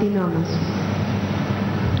sexo. Continuamos.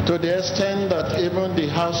 To the extent that even the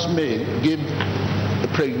housemaid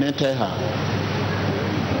impregnated her.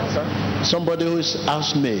 Somebody who is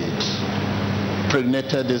housemaid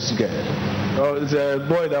impregnated this girl. Oh, it's a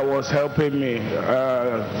boy that was helping me.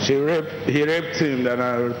 He raped him, and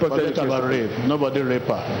I reported it. Forget about rape. Nobody raped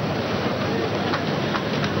her.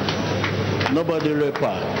 Nobody raped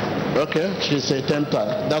her. Okay? She's a tempter.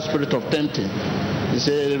 That spirit of tempting is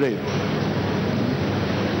a rape.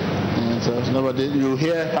 So nobody, you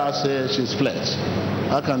hear her say she's flesh.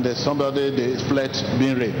 How can there's flesh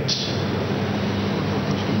being raped?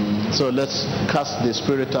 So let's cast the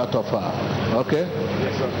spirit out of her. Okay?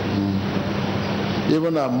 Yes, sir.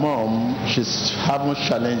 Even her mom, she's having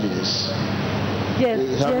challenges.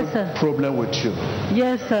 Yes, having sir. Problem with you.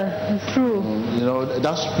 Yes, sir. It's true. You know,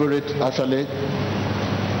 that spirit actually,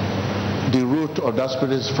 the root of that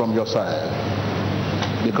spirit is from your side.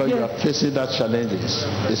 Because you are facing that challenges.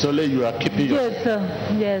 It's only you are keeping yourself. Yes, sir.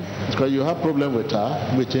 Yes. Because you have problem with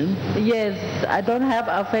him. Yes, I don't have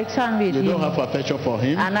affection with him. You don't have affection for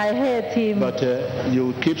him. And I hate him. But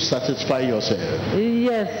you keep satisfying yourself.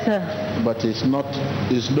 Yes, sir. But it's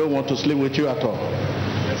no one to sleep with you at all.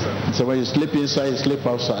 Yes, sir. So when you sleep inside, you sleep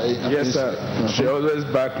outside? Yes, sir. She always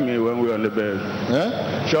back me when we were on the bed.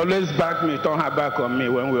 Huh? She always back me, turn her back on me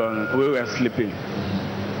when we were sleeping.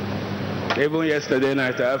 Even yesterday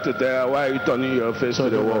night, I have to tell her, why are you turning your face to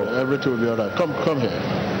the wall? Everything will be all right. Come here.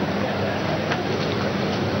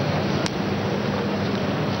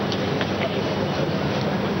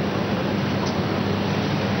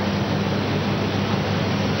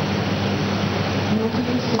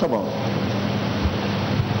 Come on.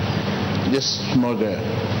 This small girl.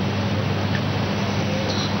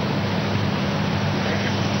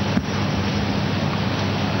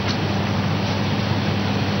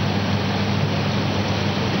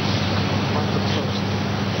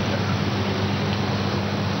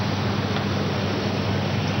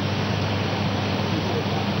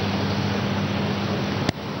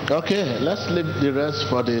 Okay, let's leave the rest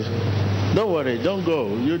for the... Don't worry, don't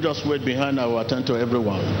go. You just wait behind. I will attend to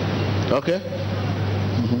everyone. Okay?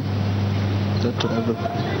 Attend to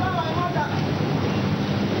everyone.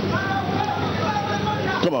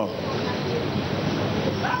 Come on.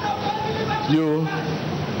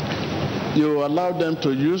 You allow them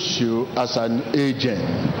to use you as an agent.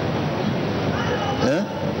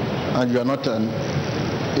 And you are not an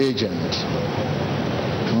agent.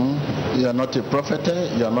 You are not a prophet,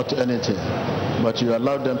 you are not anything. But you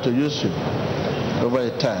allow them to use you over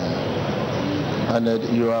a time. And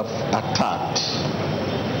you have attacked.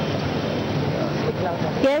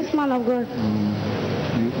 Yes, man of God.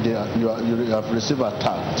 You have received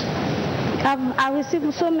attack. I've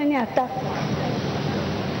received so many attacks.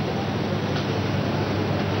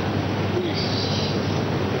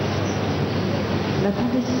 La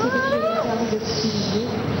prophétie que tu es en train d'utiliser.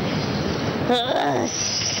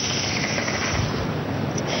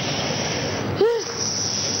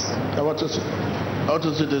 I want to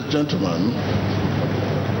see this gentleman.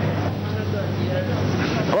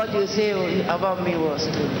 What you say about me was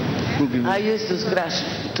true. I used to scratch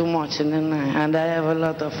too much in the night, and I have a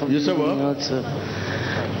lot of bleeding. You say what? Also.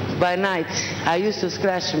 By night, I used to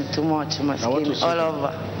scratch too much, my skin all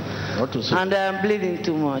over. And I'm bleeding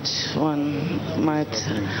too much. One might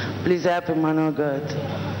please help him, man of God.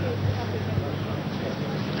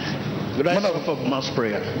 Man of mass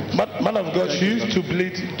prayer. Man of God, she used to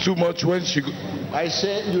bleed too much when she... I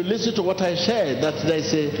said, you listen to what I said, that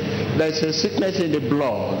there's a sickness in the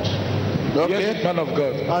blood. Okay? Yes, man of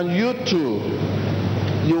God. And you too,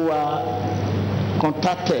 you are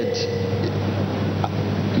contacted.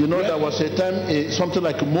 You know, there was a time something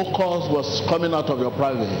like mucus was coming out of your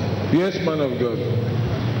private. Yes, man of God.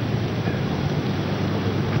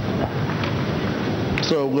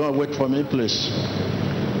 So go and wait for me, please.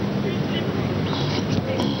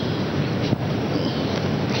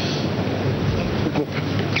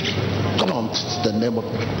 Come on, the name of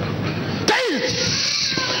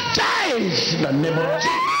Jesus! The name of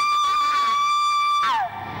Jesus!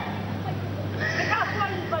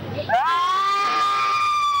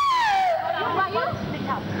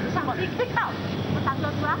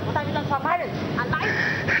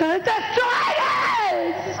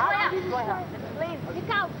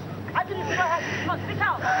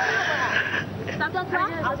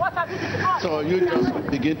 So you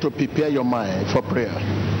just begin to prepare your mind for prayer.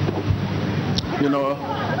 You know,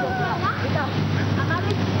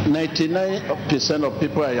 99% of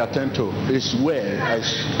people I attend to is where I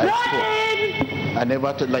spoke. I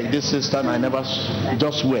never, like this sister, I never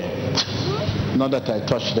just wept. Not that I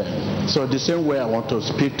touched them. So the same way I want to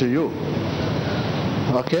speak to you.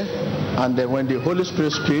 Okay? And then when the Holy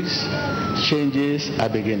Spirit speaks, changes are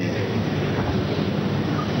beginning.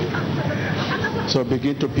 So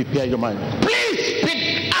begin to prepare your mind. Please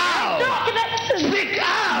speak out! No connection! Speak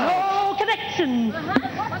out! No connection!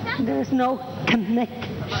 There's no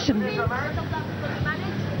connection.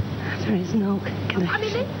 There is no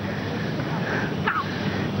connection.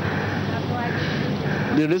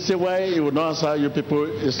 The reason why he will not answer you people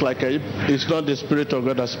is like it's not the Spirit of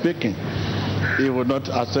God that's speaking. He will not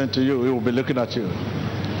attend to you. He will be looking at you.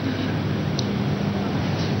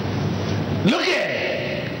 Look here!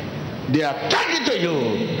 They are talking to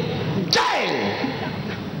you. Child!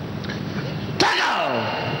 Turn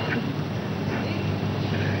out!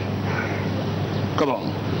 Come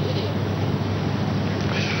on.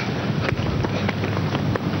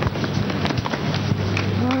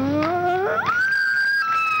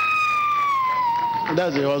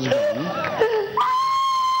 That's the husband.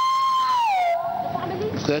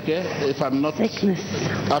 Okay, if I'm not sickness.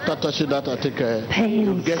 After touching that, I think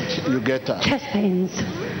pains. You get her. Chest pains,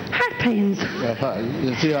 heart pains.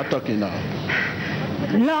 You see her talking now.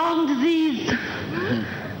 Lung disease.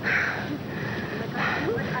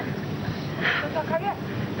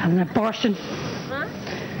 Had an abortion.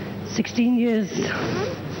 16 years.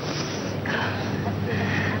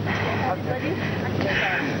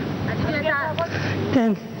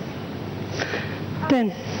 10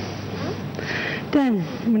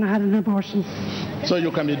 when I had an abortion. So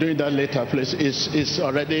you can be doing that later, please. It's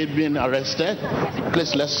already been arrested.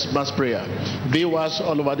 Please, let's mass prayer. Viewers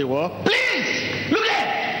all over the world, please look here.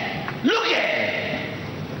 Look here.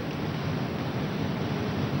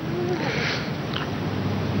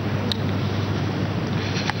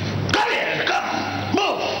 Come here. Come.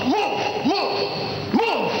 Move.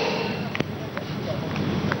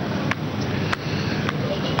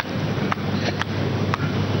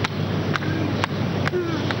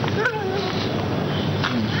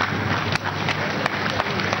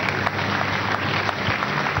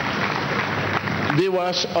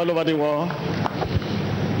 Viewers all over the world,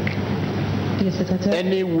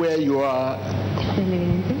 anywhere you are,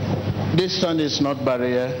 distance is not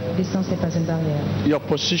barrier. Your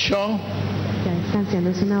position,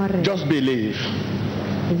 just believe.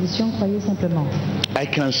 I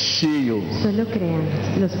can see you. Solo crean,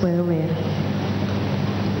 los puedo ver.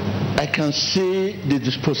 I can see the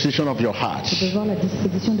disposition of your heart, says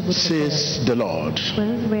the Lord.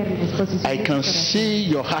 I can see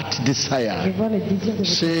your heart desire,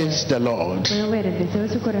 says the Lord.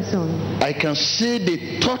 I can see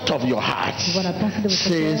the thought of your heart,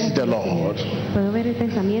 says the Lord.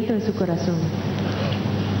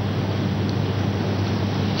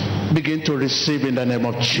 Begin to receive in the name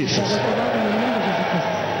of Jesus.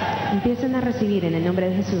 Empiecen a recibir en el nombre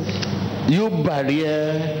de Jesús. You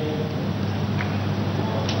barrier,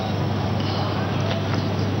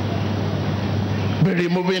 be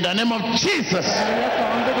removed in the name of Jesus.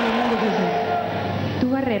 Tu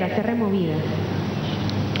barrera sea removida.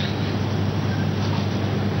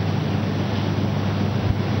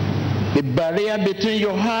 The barrier between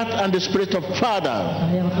your heart and the Spirit of Father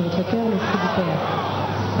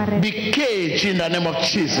be caged in the name of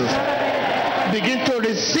Jesus. Begin to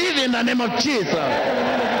receive in the name of Jesus.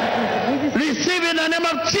 Receive in the name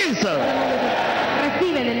of Jesus.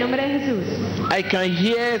 Recibe en el nombre de Jesús. I can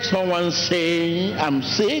hear someone saying, I'm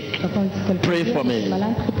sick, pray for me.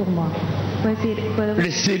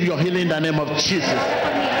 Receive your healing in the name of Jesus.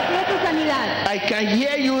 I can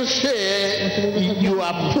hear you say, you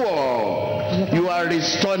are poor, you are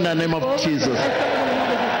restored in the name of Jesus.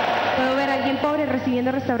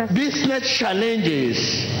 Business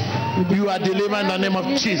challenges, you are delivered in the name of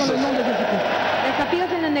Jesus.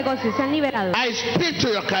 Desafíos en los negocios se han liberado. I speak to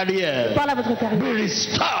your career. Be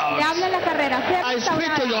restored. Le habla la carrera. I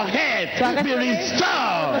speak to your head. Be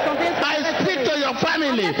restored. I speak to your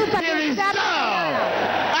family. Be restored.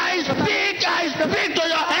 I speak to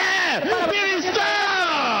your head. Be restored.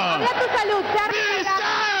 Habla tu salud. Be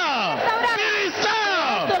restored. Be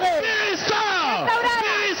restored. Be restored.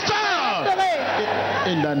 Be restored.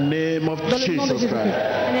 In the name of Jesus Christ.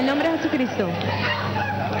 En el nombre de Jesucristo.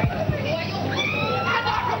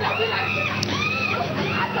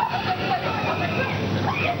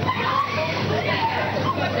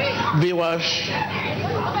 Viewers,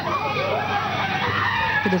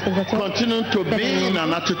 continue to be in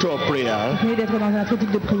an attitude of prayer.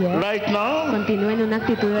 Right now,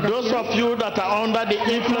 those of you that are under the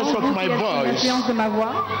influence of my voice,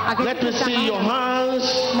 let me see your hands,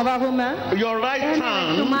 your right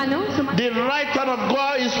hand. The right hand of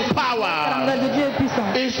God is power.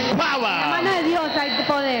 Is power.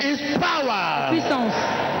 Is power.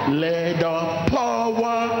 Let the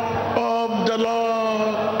power of the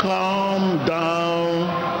Lord come down.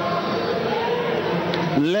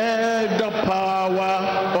 Let the power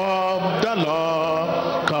of the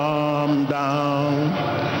Lord come down.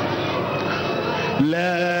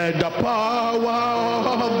 Let the power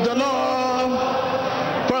of the Lord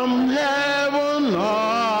from heaven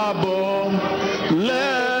above.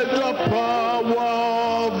 Let the power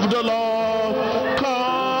of the Lord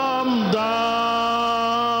come down.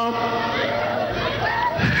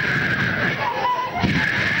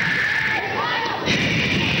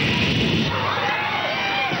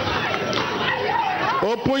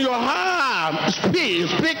 Open your heart.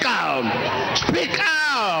 Speak out. Speak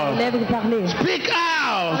out. Speak out. Speak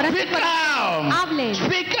out.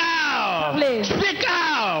 Speak out. Speak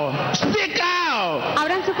out. Speak out.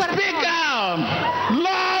 Speak out.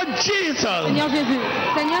 Lord Jesus.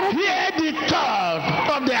 Hear the thought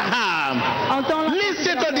of the heart.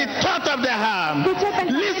 Listen to the thought of the heart.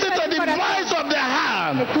 Listen to the voice of the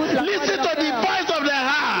heart. Listen to the voice of the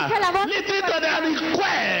heart. Listen to their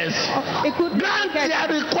request. Grant their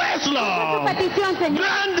request, Lord.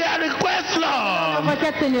 Grant their request, Lord.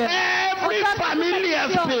 Every Every familiar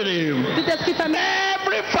spirit.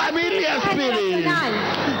 Every familiar spirit.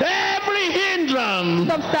 Every hindrance.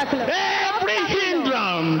 Every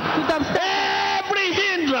hindrance. Every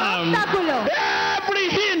hindrance. Every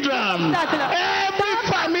hindrance. Every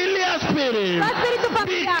familiar spirit.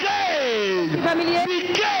 Be caged. Be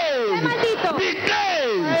caged. Be caged. Be caged.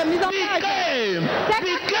 Be caged.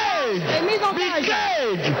 Be caged. Be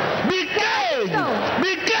caged. Be caged. Be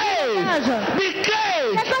caged. Be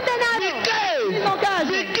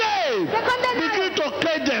caged. Begin to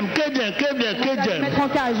cage them. Cage them. Cage them.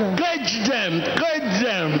 Cage them. Cage them. Cage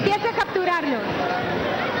them. Empieza a capturarlos.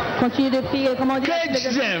 Continue de prier, comment dire, Cage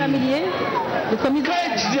them. familier, de famille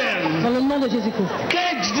dans le nom de Jésus-Christ.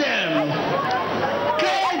 Cage them.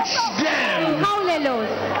 Cage them. Enjaúlelos.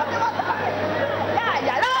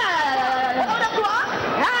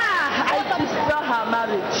 I destroy her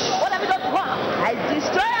marriage. What have you done to her? I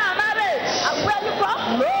destroy her marriage. And where are you from?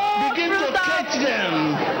 Begin to catch them.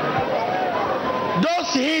 Those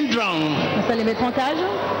hindrance. Hasta les mettre en cage.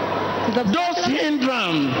 Those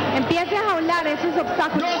hindrance. Empiece a jalar esos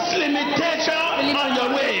obstáculos. Those limitations on your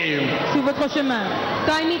way. Sur votre chemin.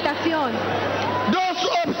 Sans imitation. Those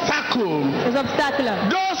obstacles. Les obstacles.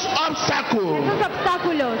 Those obstacles. Esos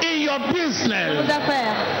obstáculos. In your business. Vos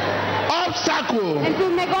affaires. Obstacle en tu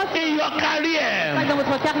negocio, in your career, dans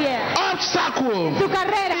votre carrière, obstacle en tu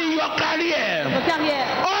carrera, in your career, votre carrière,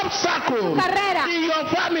 obstacle carrera, in your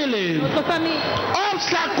family, votre famille,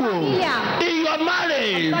 obstacle in your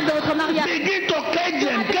marriage. de votre mariage. Begin to cage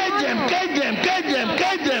them, cage them, cage them, cage them,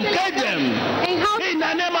 cage them, cage them. In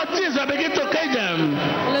the name of Jesus, begin to cage them.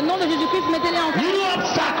 Le nom de Jésus-Christ, mettez-les en cage. You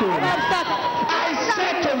obstacle. I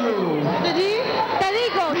said to you, te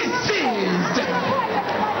digo, be seized.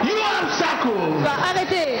 You obstacle.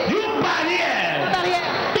 Arrêtez. You barrier.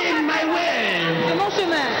 In my way. De mon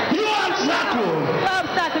chemin. You obstacle.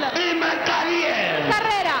 In my career.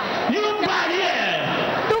 Carrera. You barrier.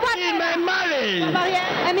 In my marriage.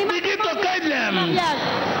 Begin to cage them.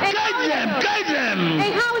 Cage them. Cage them.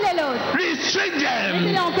 Restrict them.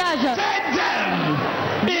 Set them.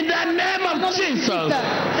 In the name of Jesus.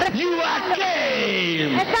 You are caged.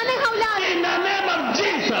 In the name of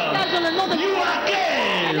Jesus. You are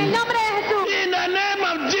caged. In the name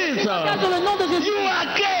of Jesus. You are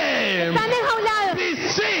caged.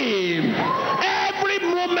 Receive every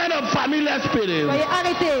movement of familiar spirit.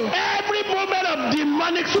 Every movement of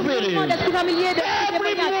demonic spirit.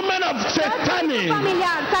 Every movement of satanic.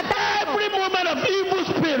 Every movement of evil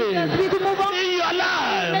spirit. In your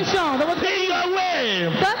life. In your way.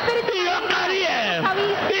 In your career.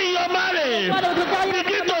 In your marriage.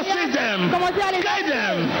 Begin to see them. Guide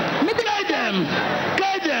them. Guide them.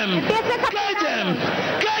 Guide them. Guide them.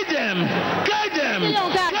 Guide them. Guide them.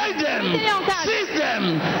 Guide them. Seize them.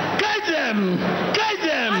 Guide them. Guide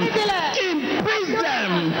them. Imprison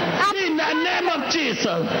them. In the name of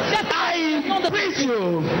Jesus. I imprison you.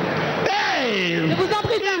 Hey. In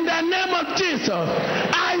the name of Jesus.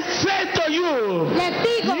 I say to you.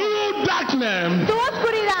 You darkness.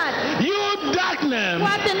 You darkness.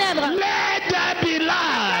 Let there be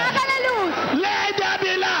light. Let there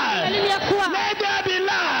be light. Let there be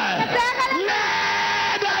light.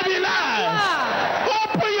 Let there be light.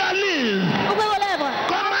 Open your lips.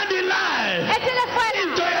 Command the light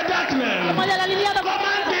into your darkness. Command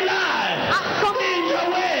the light in your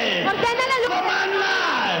way. Command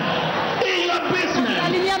light in your business.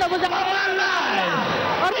 Command light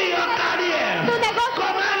in your career.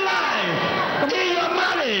 Command light in your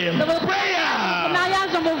marriage. Prayer.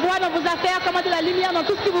 Dans vos voies, dans vos affaires, commandez la lumière dans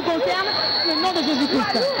tout ce qui vous concerne, le nom de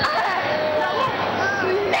Jésus-Christ.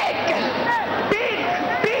 Snake!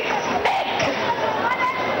 Big snake!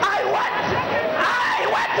 I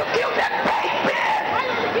want to kill that baby!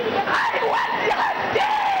 I want her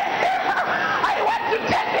dead! I want to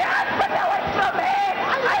take the husband away from him!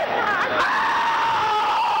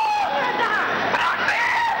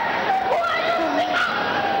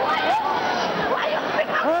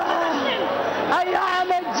 I am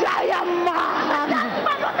a giant man!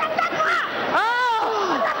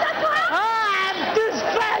 I'm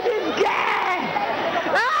destroying this guy!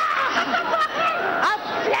 I'm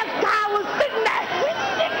flecked out with sickness!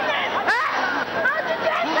 How did you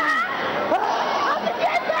get that?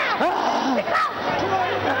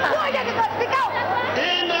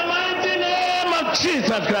 In the mighty name of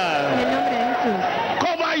Jesus Christ.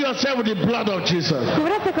 Cover yourself with the blood of Jesus.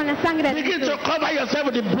 Begin to cover yourself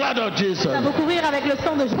with the blood of Jesus.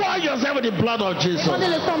 Pour yourself with the blood of Jesus.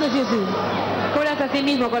 Le sang de Jésus. Cúbrate a ti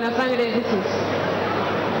mismo con la sangre de Jesús.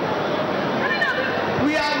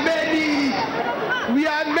 We are many. We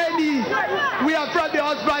are many. We are from the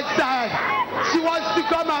husband's side. She wants to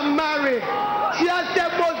come and marry.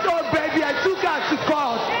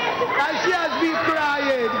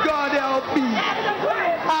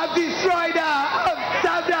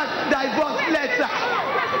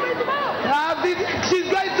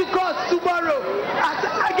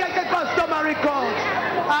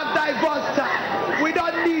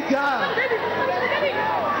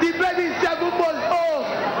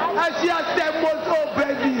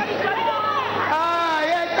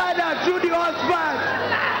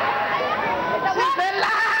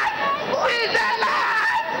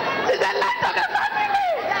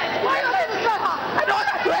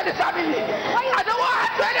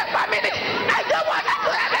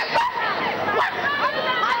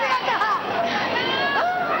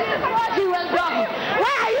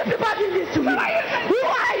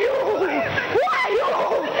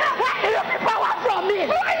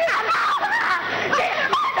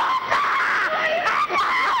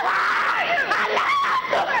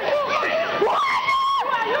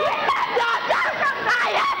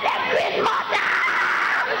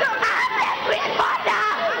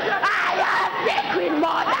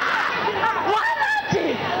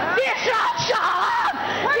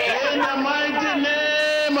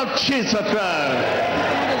 of Jesus Christ.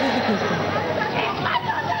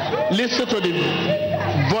 Listen to the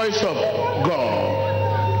voice of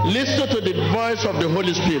God. Listen to the voice of the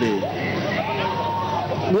Holy Spirit.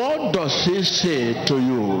 What does he say to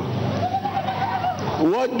you?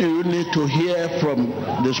 What do you need to hear from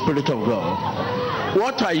the Spirit of God?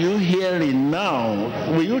 What are you hearing now?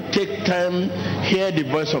 Will you take time, hear the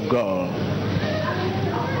voice of God?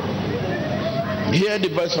 Hear the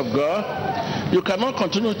voice of God. You cannot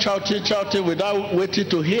continue shouting without waiting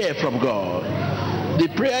to hear from God. The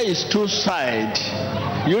prayer is two-sided.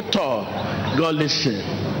 You talk, God listen.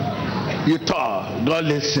 You talk, God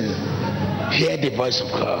listen. Hear the voice of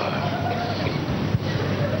God.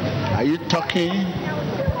 Are you talking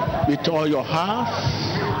with all your heart?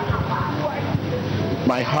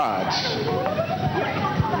 My heart,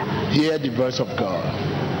 hear the voice of God.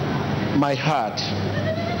 My heart,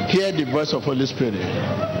 hear the voice of Holy Spirit.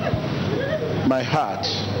 My heart,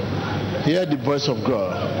 hear the voice of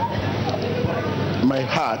God. My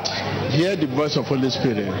heart, hear the voice of Holy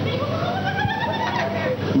Spirit.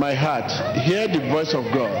 My heart, hear the voice of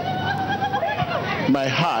God. My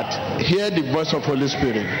heart, hear the voice of Holy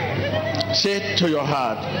Spirit. Say to your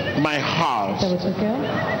heart, my heart,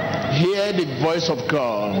 hear the voice of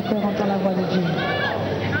God.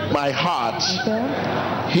 My heart,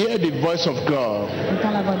 hear the voice of God.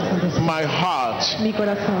 My heart,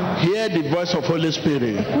 hear the voice of Holy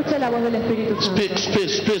Spirit. Speak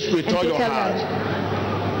with all your heart.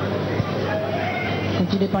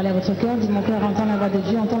 Continuez de parler à votre cœur, dites mon cœur entend la voix de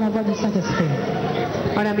Dieu, entend la voix du Saint-Esprit.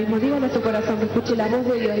 Ahora mismo dígale a su corazón que escuche la voz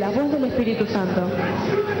de Dios, la voz del Espíritu Santo.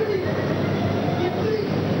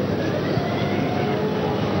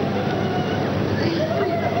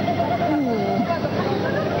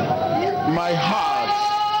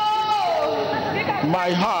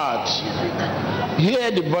 My heart,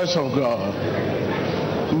 hear the voice of God.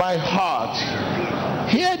 My heart,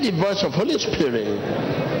 hear the voice of Holy Spirit.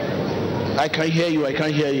 I can hear you, I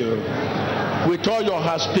can hear you. With all your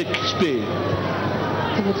heart, speak.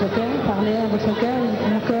 C'est votre cœur, parlez à votre cœur,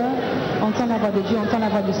 mon cœur entend la voix de Dieu, entend la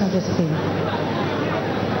voix du Saint-Esprit.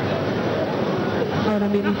 Ahora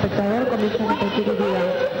mismo, espectador, comienza a repetir y diga.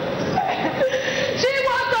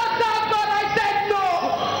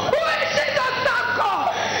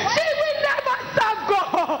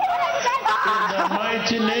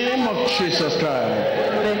 In the name of Jesus Christ,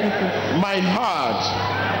 my heart,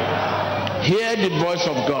 hear the voice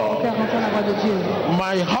of God.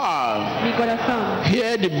 My heart,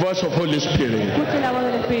 hear the voice of Holy Spirit.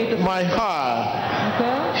 My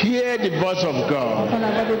heart, hear the voice of God.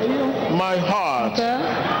 My heart,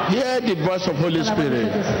 hear the voice of Holy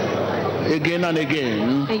Spirit. Again and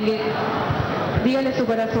again. Dígale a su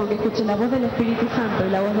corazón que escuche la voz del Espíritu Santo y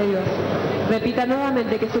la voz de Dios. Repita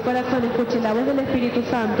nuevamente que su corazón escuche la voz del Espíritu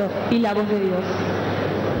Santo y la voz de Dios.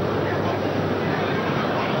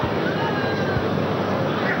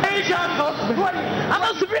 I'm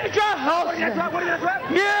a spiritual husband. What are you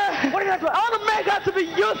doing? Yeah. What are you doing? I want to make her to be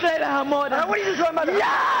used later, her mother. What are you doing, mother?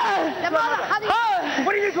 Yeah.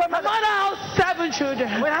 What are you doing, mother? My mother has 7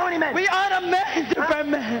 children. Wait, how many men? We are the men, different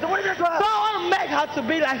men. So what are you doing? So I want to make her to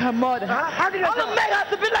be like her mother. How do you do? I want to make her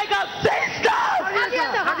to be like her sister. How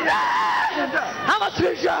do you do? I'm a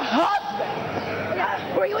spiritual husband.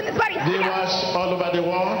 Who are you in this party? Viewers all over the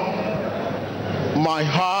world, my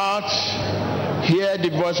heart, hear the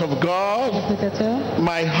voice of God.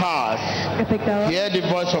 My heart, hear the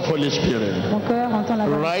voice of Holy Spirit.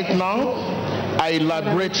 Right now, I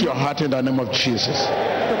liberate your heart in the name of Jesus.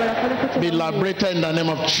 Be liberated in the name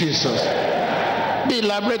of Jesus. Be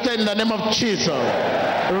liberated in the name of Jesus.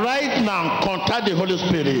 Right now, contact the Holy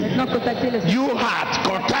Spirit. You heart,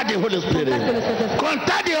 contact the Holy Spirit.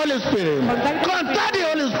 Contact the Holy Spirit. Contact the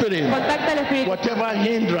Holy Spirit. Whatever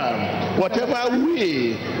hindrance, whatever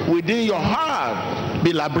way within your heart,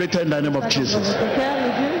 be liberated in the name of Jesus.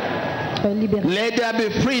 Let there be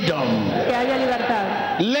freedom.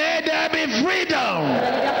 Let there be freedom.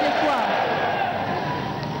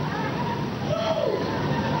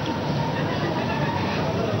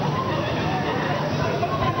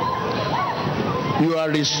 You are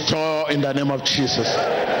restored in the name of Jesus.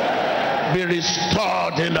 Be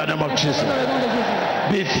restored in the name of Jesus.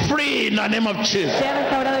 Be free in the name of Jesus.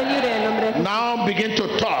 Now begin to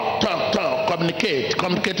talk, communicate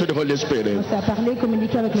to the Holy Spirit.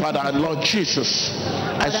 Father, Lord Jesus,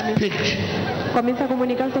 I speak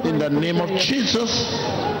in the name of Jesus.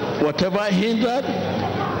 Whatever hindered,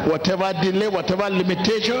 whatever delay, whatever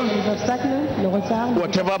limitation,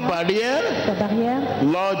 whatever barrier,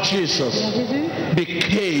 Lord Jesus, be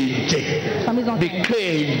caged, be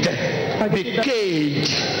caged, be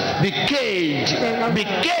caged, be caged, be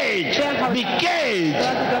caged, be caged.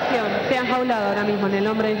 Sean jaulados ahora mismo en el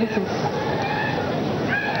nombre de Jesús.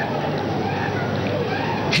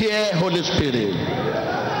 Hear, Holy Spirit,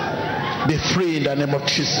 be free in the name of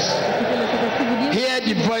Jesus. Hear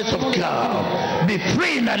the voice of God, be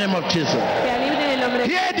free in the name of Jesus.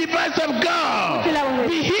 Hear the voice of God,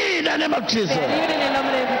 be healed in the name of Jesus.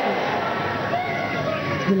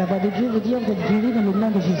 De la voix de Dieu vous dire vous êtes guéri dans le nom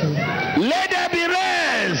de Jésus. Let there be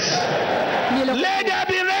rest. Let there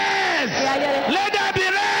be rest. Let there be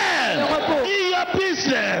rest in your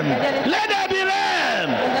business. Let there be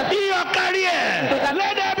rest in your career.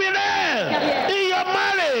 Let there be rest in your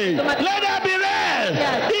marriage. Let there be rest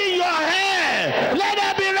in your hair. Let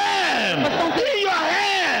there be rest in your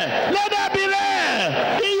hair. Let there be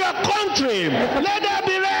rest in your country. Let there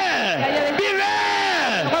be rest. Be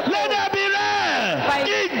rest. Let there be rest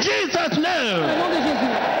in Jesus' name.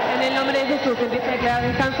 En el nombre de Jesús, que empiece a declarar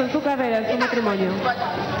descanso en su carrera, en su matrimonio.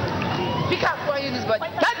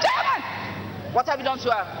 What have you done to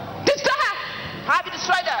her? Destroy her! Have you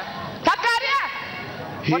destroyed her?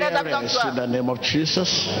 What have you done to her? In the name of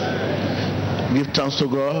Jesus, give thanks to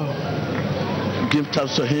God. Give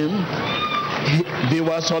thanks to Him.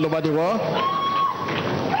 Viewers all over the world,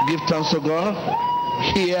 give thanks to God.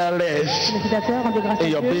 Hear rest in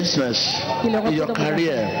your business, in your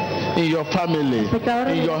career, in your family,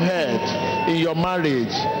 in your health, in your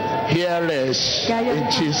marriage. Hear rest in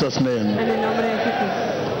Jesus' name.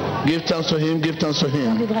 Give thanks to Him, give thanks to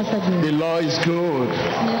Him. The Lord is good.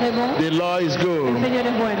 The Lord is good.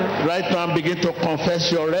 Right now begin to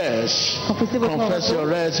confess your rest. Confess your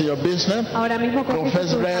rest in your business.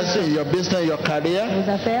 Confess rest in your business, in your career,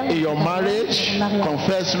 in your marriage.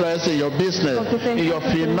 Confess rest in your business, in your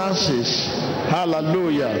finances.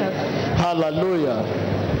 Hallelujah. Hallelujah.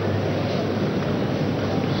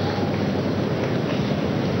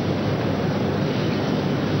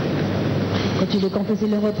 Continuez de confesser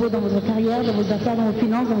le repos dans votre carrière, dans vos affaires, dans vos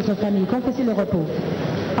finances, dans votre famille. Confessez le repos.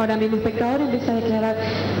 Ahora mismo el pecador empieza a declarar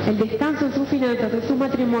el descanso en sus finanzas, en su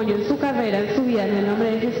matrimonio, en su carrera, en su vida, en el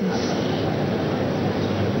nombre de Jesús.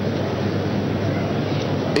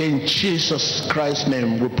 In Jesus Christ's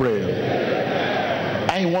name we pray.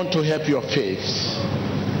 I want to help your faith.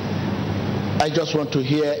 I just want to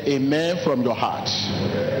hear amen from your heart.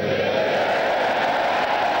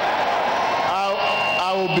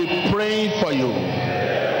 I will be praying for you,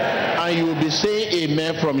 and you will be saying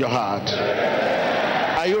amen from your heart.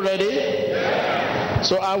 Are you ready?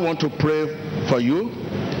 So I want to pray for you,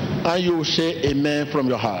 and you will say amen from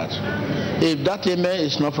your heart. If that amen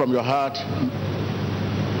is not from your heart,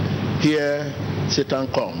 here Satan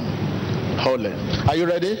come. Holy. Are you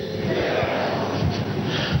ready?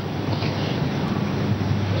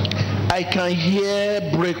 I can hear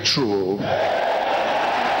breakthrough.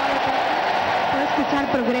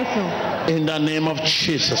 In the name of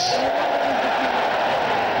Jesus.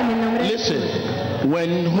 Listen,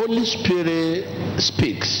 when Holy Spirit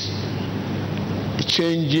speaks,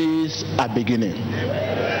 changes are beginning.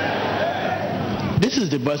 This is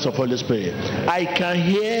the voice of Holy Spirit. I can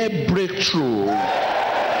hear breakthrough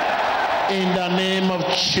in the name of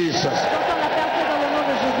Jesus.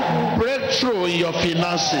 Breakthrough in your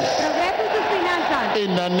finances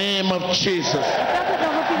in the name of Jesus.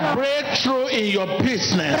 Breakthrough in your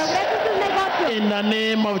business in the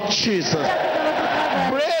name of Jesus.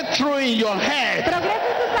 Breakthrough in your head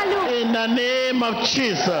in the name of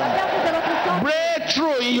Jesus.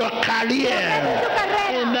 Breakthrough in your career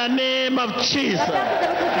in the name of Jesus.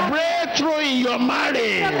 Breakthrough in your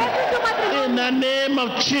marriage in the name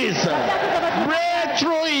of Jesus.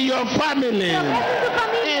 Breakthrough in your family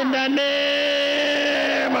in the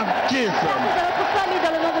name of Jesus.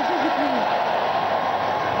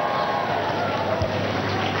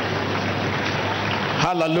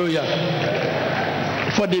 Hallelujah.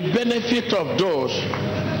 For the benefit of those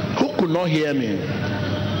who could not hear me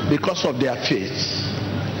because of their faith.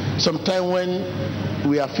 Sometimes when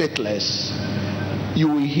we are faithless, you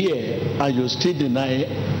will hear and you still deny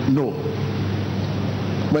no.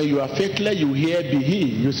 When you are faithless, you hear be he.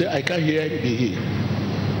 You say, I can't hear be he.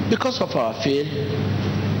 Because of our faith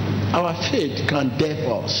can deaf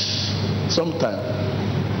us sometimes.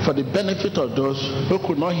 For the benefit of those who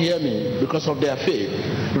could not hear me because of their faith,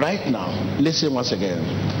 right now, listen once again.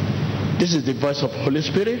 This is the voice of Holy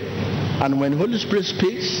Spirit, and when Holy Spirit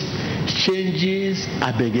speaks, changes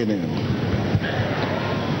are beginning.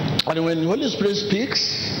 And when Holy Spirit speaks,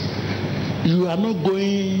 you are not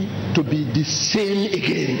going to be the same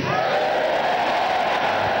again.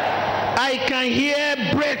 I can hear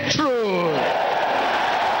breakthrough.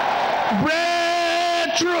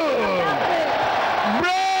 Breakthrough.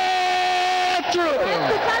 Breakthrough.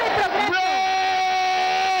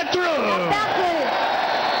 Breakthrough.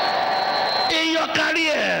 In your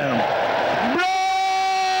career.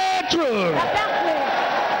 Breakthrough.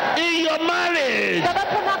 In your marriage.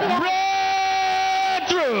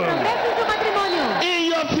 Breakthrough. In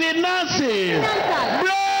your finances.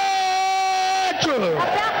 Breakthrough.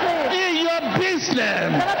 In your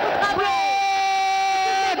business.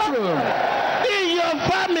 Breakthrough. In your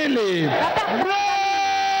family. Breakthrough.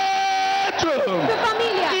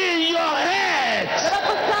 In your head.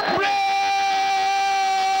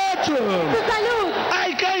 Breakthrough. I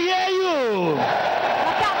can hear you.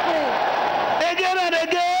 Again and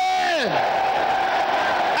again.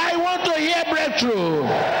 I want to hear breakthrough.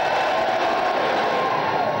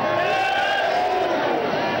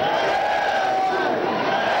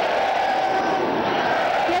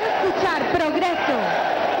 Quiero escuchar progreso,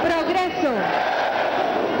 progreso.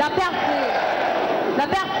 La percée, la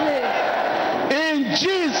percée. In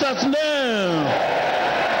Jesus' name,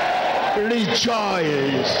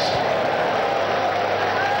 rejoice.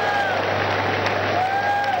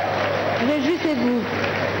 Réjouissez-vous.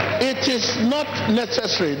 It is not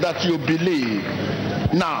necessary that you believe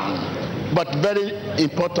now, but very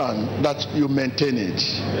important that you maintain it.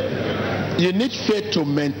 You need faith to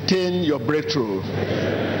maintain your breakthrough.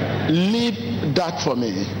 Leave that for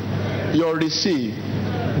me. Your receive,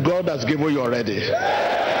 God has given you already.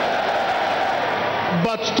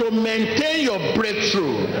 But to maintain your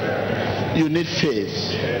breakthrough, you need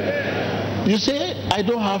faith. You say, I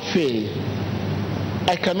don't have faith.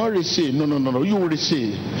 I cannot receive. No, you will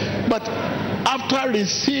receive. But after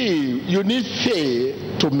receive, you need faith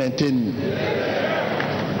to maintain.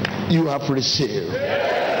 You have received.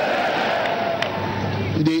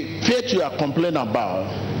 The faith you are complaining about,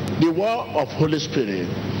 the word of Holy Spirit,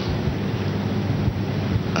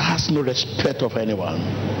 has no respect of anyone.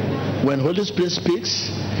 When Holy Spirit speaks,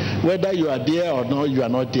 whether you are there or not, you are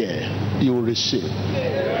not there, you will receive.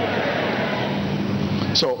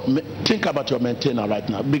 So think about your maintainer right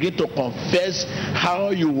now. Begin to confess how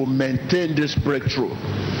you will maintain this breakthrough.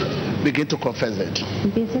 Begin to confess it.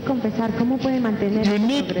 Empiece a confesar cómo puede mantener. You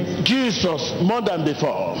need Jesus more than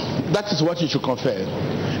before. That is what you should confess.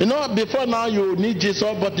 You know, before now you need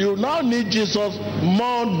Jesus, but you now need Jesus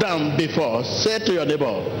more than before. Say to your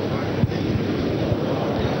neighbor.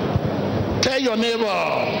 Tell your neighbor.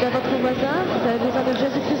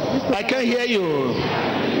 I can hear you.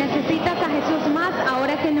 Necesitas a Jesús más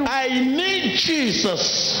ahora que nunca. I need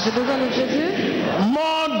Jesus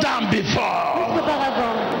more than before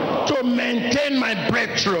to maintain my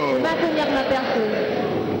breakthrough.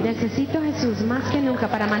 Necesito a Jesús más que nunca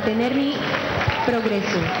para mantener mi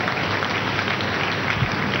progreso.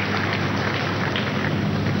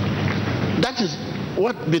 That is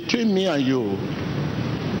what between me and you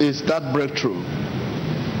is that breakthrough.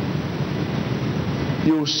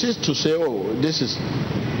 You cease to say, oh, this is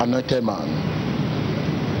anointed man.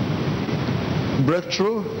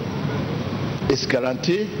 Breakthrough is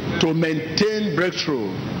guaranteed to maintain breakthrough.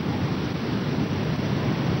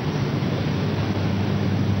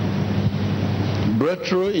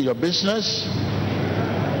 Breakthrough in your business,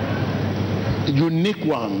 unique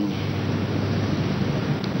one.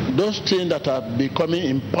 Those things that are becoming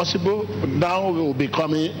impossible now will be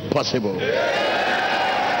becoming possible.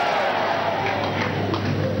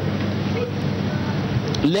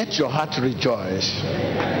 Let your heart rejoice.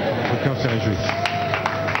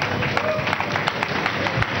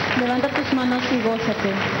 Levanta tus manos y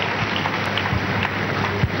gózate.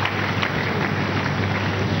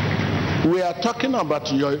 We are talking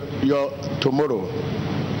about your tomorrow,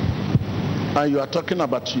 and you are talking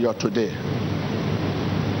about your today.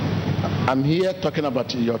 I'm here talking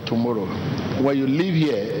about your tomorrow. When you leave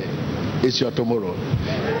here, it's your tomorrow.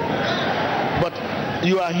 But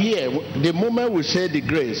you are here, the moment we say the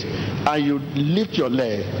grace, and you lift your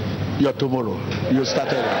leg, your tomorrow, you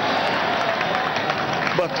started.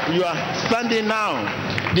 But you are standing now,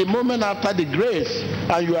 the moment after the grace,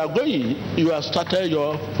 and you are going, you have started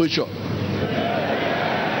your future.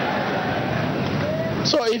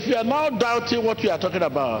 So if you are now doubting what we are talking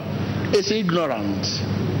about, it's ignorance.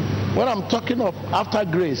 When I'm talking of after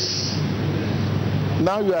grace,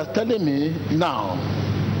 now you are telling me now.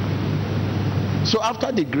 So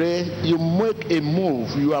after the grace, you make a move,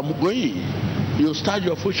 you are going, you start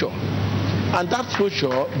your future. And that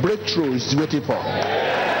future, breakthrough is waiting for.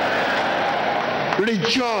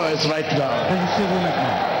 Rejoice right now.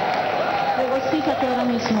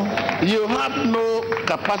 You have no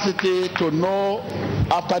capacity to know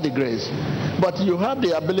after the grace, but you have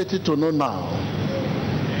the ability to know now.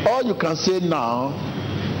 All you can say now,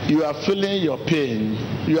 you are feeling your pain,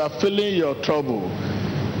 you are feeling your trouble.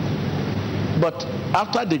 But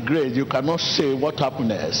after the grace, you cannot say what happened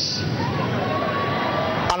next.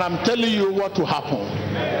 And I'm telling you what will happen.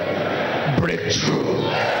 Breakthrough.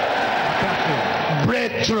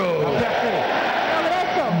 Breakthrough.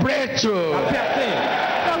 Breakthrough.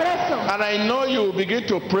 And I know you will begin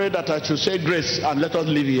to pray that I should say grace and let us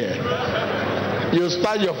live here. You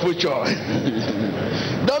start your future.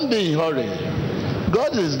 Don't be in a hurry.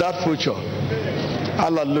 God is that future.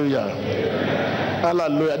 Hallelujah.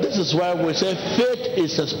 Hallelujah. This is why we say faith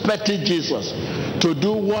is expecting Jesus to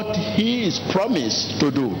do what he is promised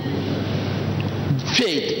to do.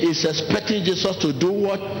 Faith is expecting Jesus to do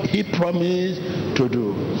what he promised to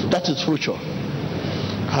do. That is future.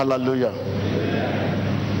 Hallelujah.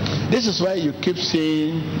 This is why you keep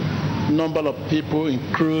seeing number of people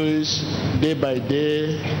increase day by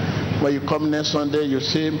day. When you come next Sunday, you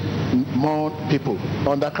see more people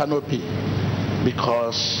under canopy,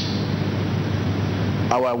 because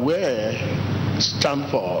our word stands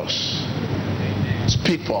for us,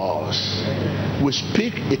 speak for us. We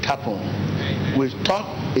speak, it happens. We talk,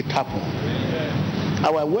 it happens.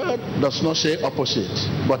 Our word does not say opposite,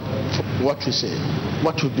 but what we say,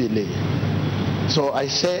 what we believe. So I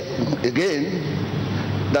say again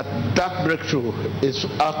that breakthrough is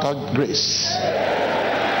out of grace.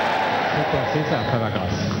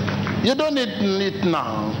 You don't need it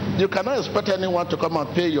now. You cannot expect anyone to come and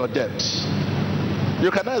pay your debts.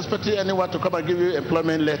 You cannot expect anyone to come and give you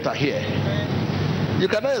employment letter here. You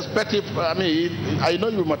cannot expect it. I mean, I know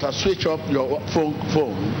you must have switched up your phone.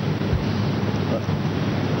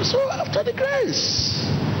 So after the grace,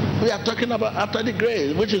 we are talking about after the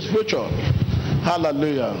grace, which is future.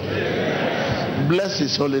 Hallelujah. Bless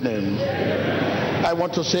his holy name. I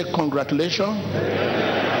want to say congratulations.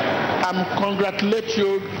 I'm congratulate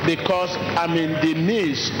you because I'm in the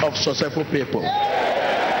midst of successful people.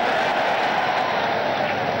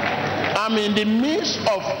 I'm in the midst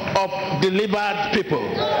of delivered people.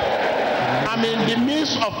 I'm in the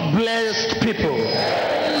midst of blessed people.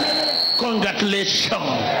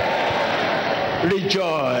 Congratulations.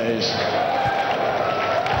 Rejoice.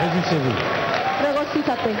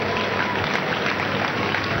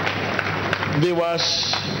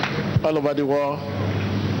 Viewers all over the world,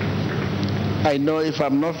 I know if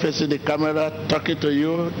I'm not facing the camera talking to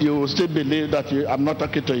you, you will still believe that I'm not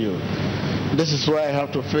talking to you. This is why I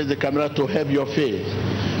have to face the camera to help your faith.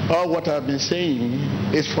 All what I've been saying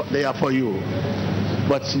they are for you.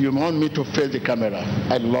 But you want me to face the camera.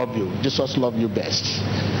 I love you. Jesus loves you best.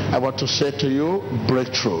 I want to say to you,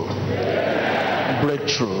 breakthrough.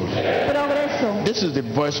 Breakthrough. This is the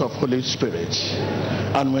voice of Holy Spirit.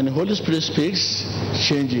 And when the Holy Spirit speaks,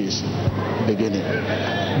 changes beginning.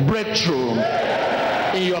 Breakthrough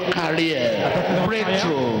in your career.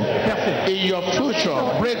 Breakthrough in your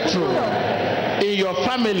future. Breakthrough in your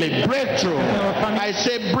family. Breakthrough. I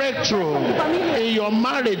say breakthrough in your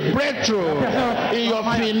marriage. Breakthrough in your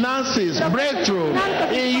finances. Breakthrough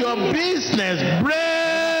in your business.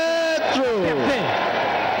 Breakthrough.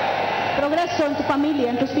 Progreso en tu familia,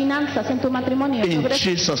 en tus finanzas, en tu matrimonio. In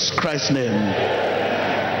Jesus Christ's name.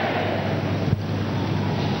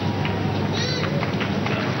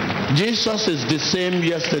 Jesus is the same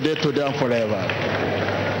yesterday, today, and forever.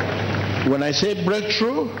 When I say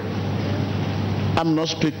breakthrough, I'm not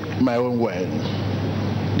speaking my own word.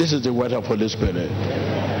 This is the word of Holy Spirit.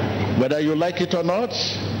 Whether you like it or not,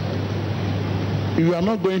 you are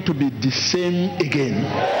not going to be the same again.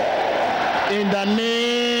 In the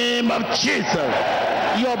name of Jesus.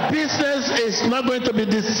 Your business is not going to be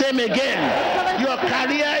the same again. Your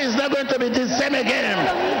career is not going to be the same again.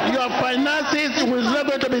 Your finances is not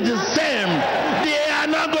going to be the same. They are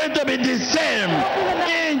not going to be the same.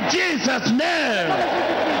 In Jesus' name.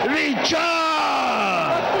 Rejoice.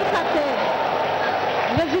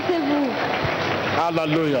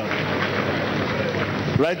 Hallelujah.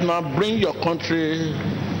 Right now, bring your country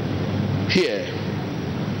here.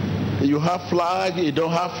 You have flag, you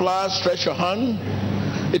don't have flag, stretch your hand.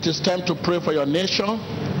 It is time to pray for your nation.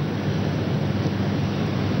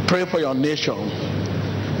 Pray for your nation.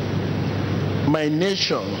 My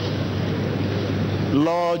nation,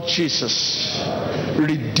 Lord Jesus,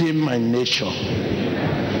 redeem my nation.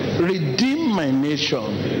 Redeem my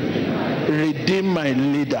nation. Redeem my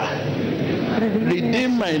leader.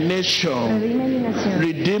 Redeem my nation.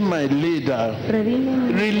 Redeem my leader.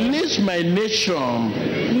 Release my nation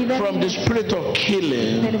from the spirit of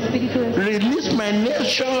killing. Release my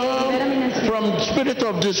nation from the spirit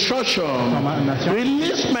of destruction.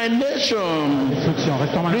 Release my nation.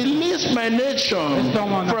 Release my nation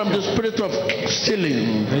from the spirit of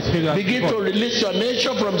stealing. Begin to release your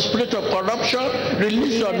nation from the spirit of corruption.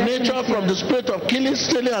 Release your nation from the spirit of killing,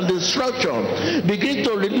 stealing, and destruction. Begin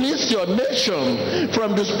to release your nation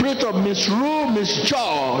from the spirit of misrule,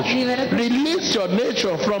 misjudge. Release your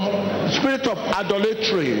nation from the spirit of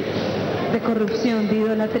idolatry. De corrupción, de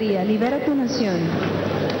idolatría. Libera tu nación.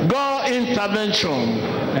 God intervention.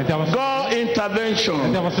 God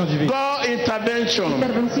intervention. God intervention.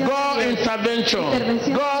 God intervention. God intervention.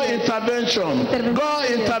 God intervention. God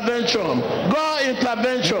intervention. God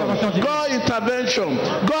intervention. God intervention.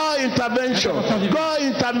 God intervention. God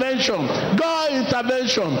intervention. God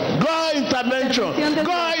intervention.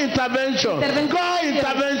 God intervention. God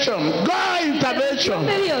intervention. God intervention.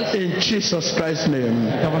 In Jesus Christ's name.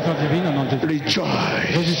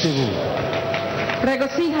 Rejoice.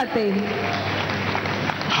 Regocíjate.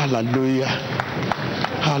 Hallelujah.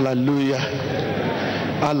 Hallelujah.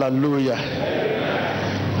 Hallelujah.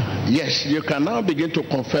 Yes, you can now begin to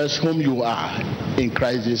confess whom you are in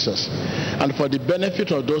Christ Jesus. And for the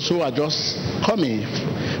benefit of those who are just coming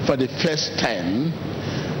for the first time,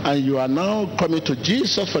 and you are now coming to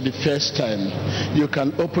Jesus for the first time, you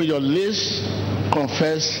can open your lips,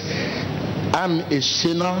 confess, I'm a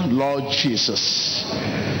sinner, Lord Jesus.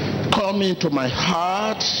 Come into my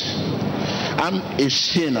heart. I'm a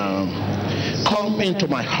sinner. Come into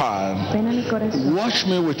my heart. Wash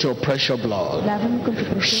me with your precious blood.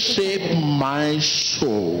 Save my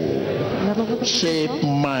soul. Save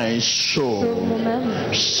my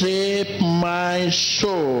soul. Save my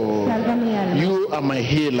soul. You are my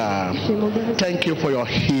healer. Thank you for your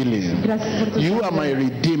healing. You are my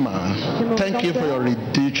redeemer. Thank you for your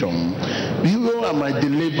redemption. You are my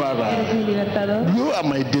deliverer. You are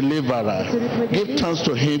my deliverer. Give thanks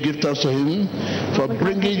to him. Give thanks to him for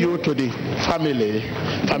bringing you to the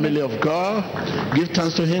family of God. Give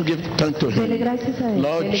thanks to him. Give thanks to him.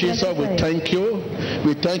 Lord Jesus, we thank you.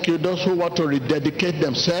 We thank you. Those who want to rededicate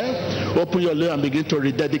themselves, open your lips and begin to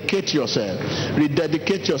rededicate yourself.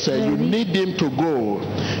 Rededicate yourself. You need him to go.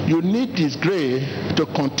 You need his grace to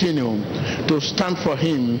continue to stand for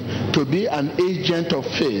him, to be an agent of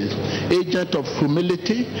faith, agent of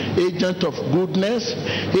humility, agent of goodness,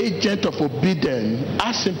 agent of obedience.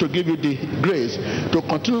 Ask him to give you the grace to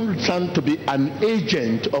continue to stand to be an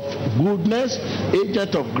agent of goodness,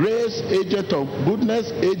 agent of grace, agent of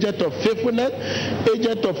goodness, agent of faithfulness,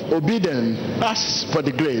 agent of obedience. Ask for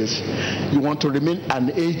the grace. You want to remain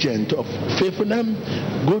an agent of faithfulness,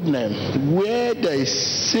 goodness. Where there is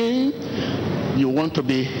sin, you want to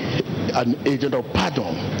be an agent of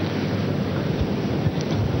pardon.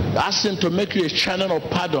 Ask him to make you a channel of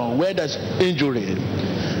pardon where there's injury.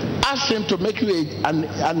 Ask him to make you a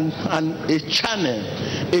channel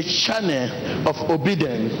of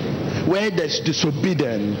obedience where there's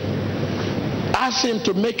disobedience. Ask him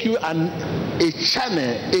to make you a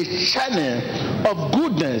channel of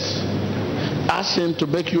goodness. Ask him to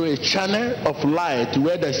make you a channel of light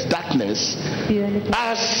where there's darkness.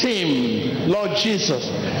 Ask him, Lord Jesus,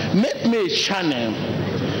 make me a channel.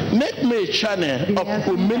 Make me a channel of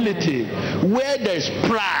humility where there's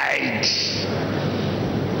pride.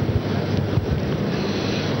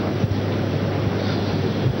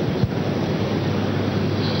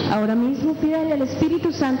 Ahora mismo pídale al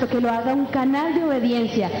Espíritu Santo que lo haga un canal de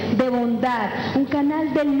obediencia, de bondad, un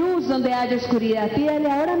canal de luz donde haya oscuridad.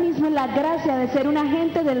 Pídale ahora mismo la gracia de ser un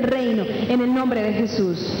agente del reino en el nombre de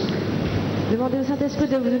Jesús. Demandez au Saint-Esprit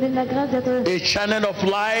de vous donner la grâce d'être a channel of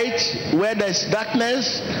light where there's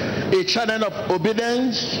darkness, a channel of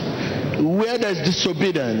obedience where there's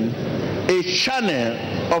disobedience, a channel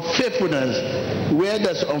of faithfulness where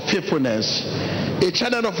there's unfaithfulness, a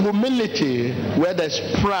channel of humility where there's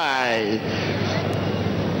pride.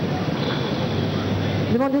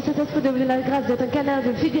 Demandez au Saint-Esprit de vous donner la grâce d'être un canal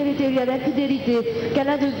de fidélité où il y a l'infidélité,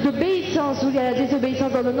 canal d'obéissance où il y a la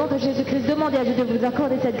désobéissance dans le nom de Jésus-Christ. Demandez à Dieu de vous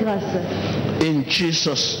accorder cette grâce. In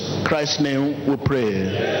Jesus Christ's name we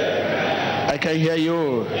pray. I can hear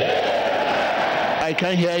you. I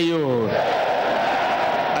can hear you.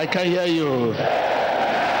 I can hear you.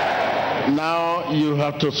 Now you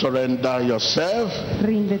have to surrender yourself.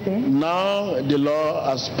 Ríndete. Now the Lord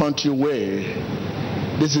has pointed your way.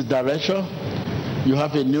 This is direction. You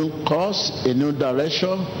have a new course, a new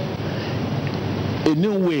direction, a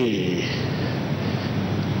new way.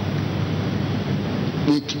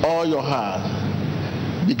 With all your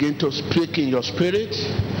heart, begin to speak in your spirit.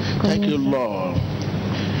 Thank you, Lord.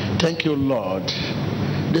 Thank you, Lord.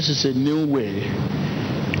 This is a new way,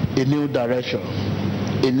 a new direction,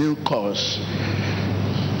 a new course.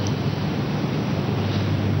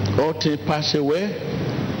 all things pass away,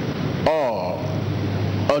 all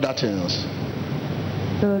other things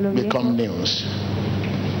become news.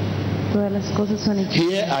 Todas las cosas son hechas.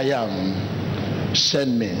 Here I am,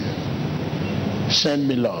 send me. Send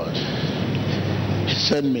me, Lord.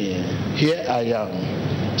 Send me. Here I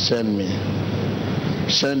am, send me.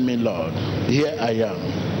 Send me, Lord. Here I am.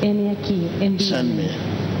 Send me.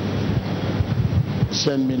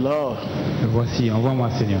 Send me, Lord. Voici, envoie-moi,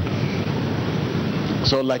 Seigneur.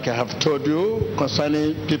 So, like I have told you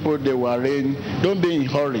concerning people they were arranged, don't be in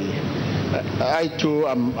hurry. I too,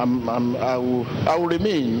 I will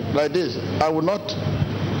remain like this. I will not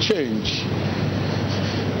change.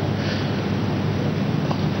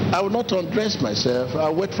 I will not undress myself.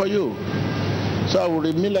 I'll wait for you. So I will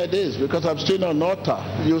remain like this because I'm still on altar.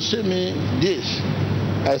 You see me this.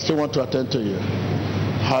 I still want to attend to you.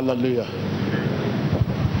 Hallelujah.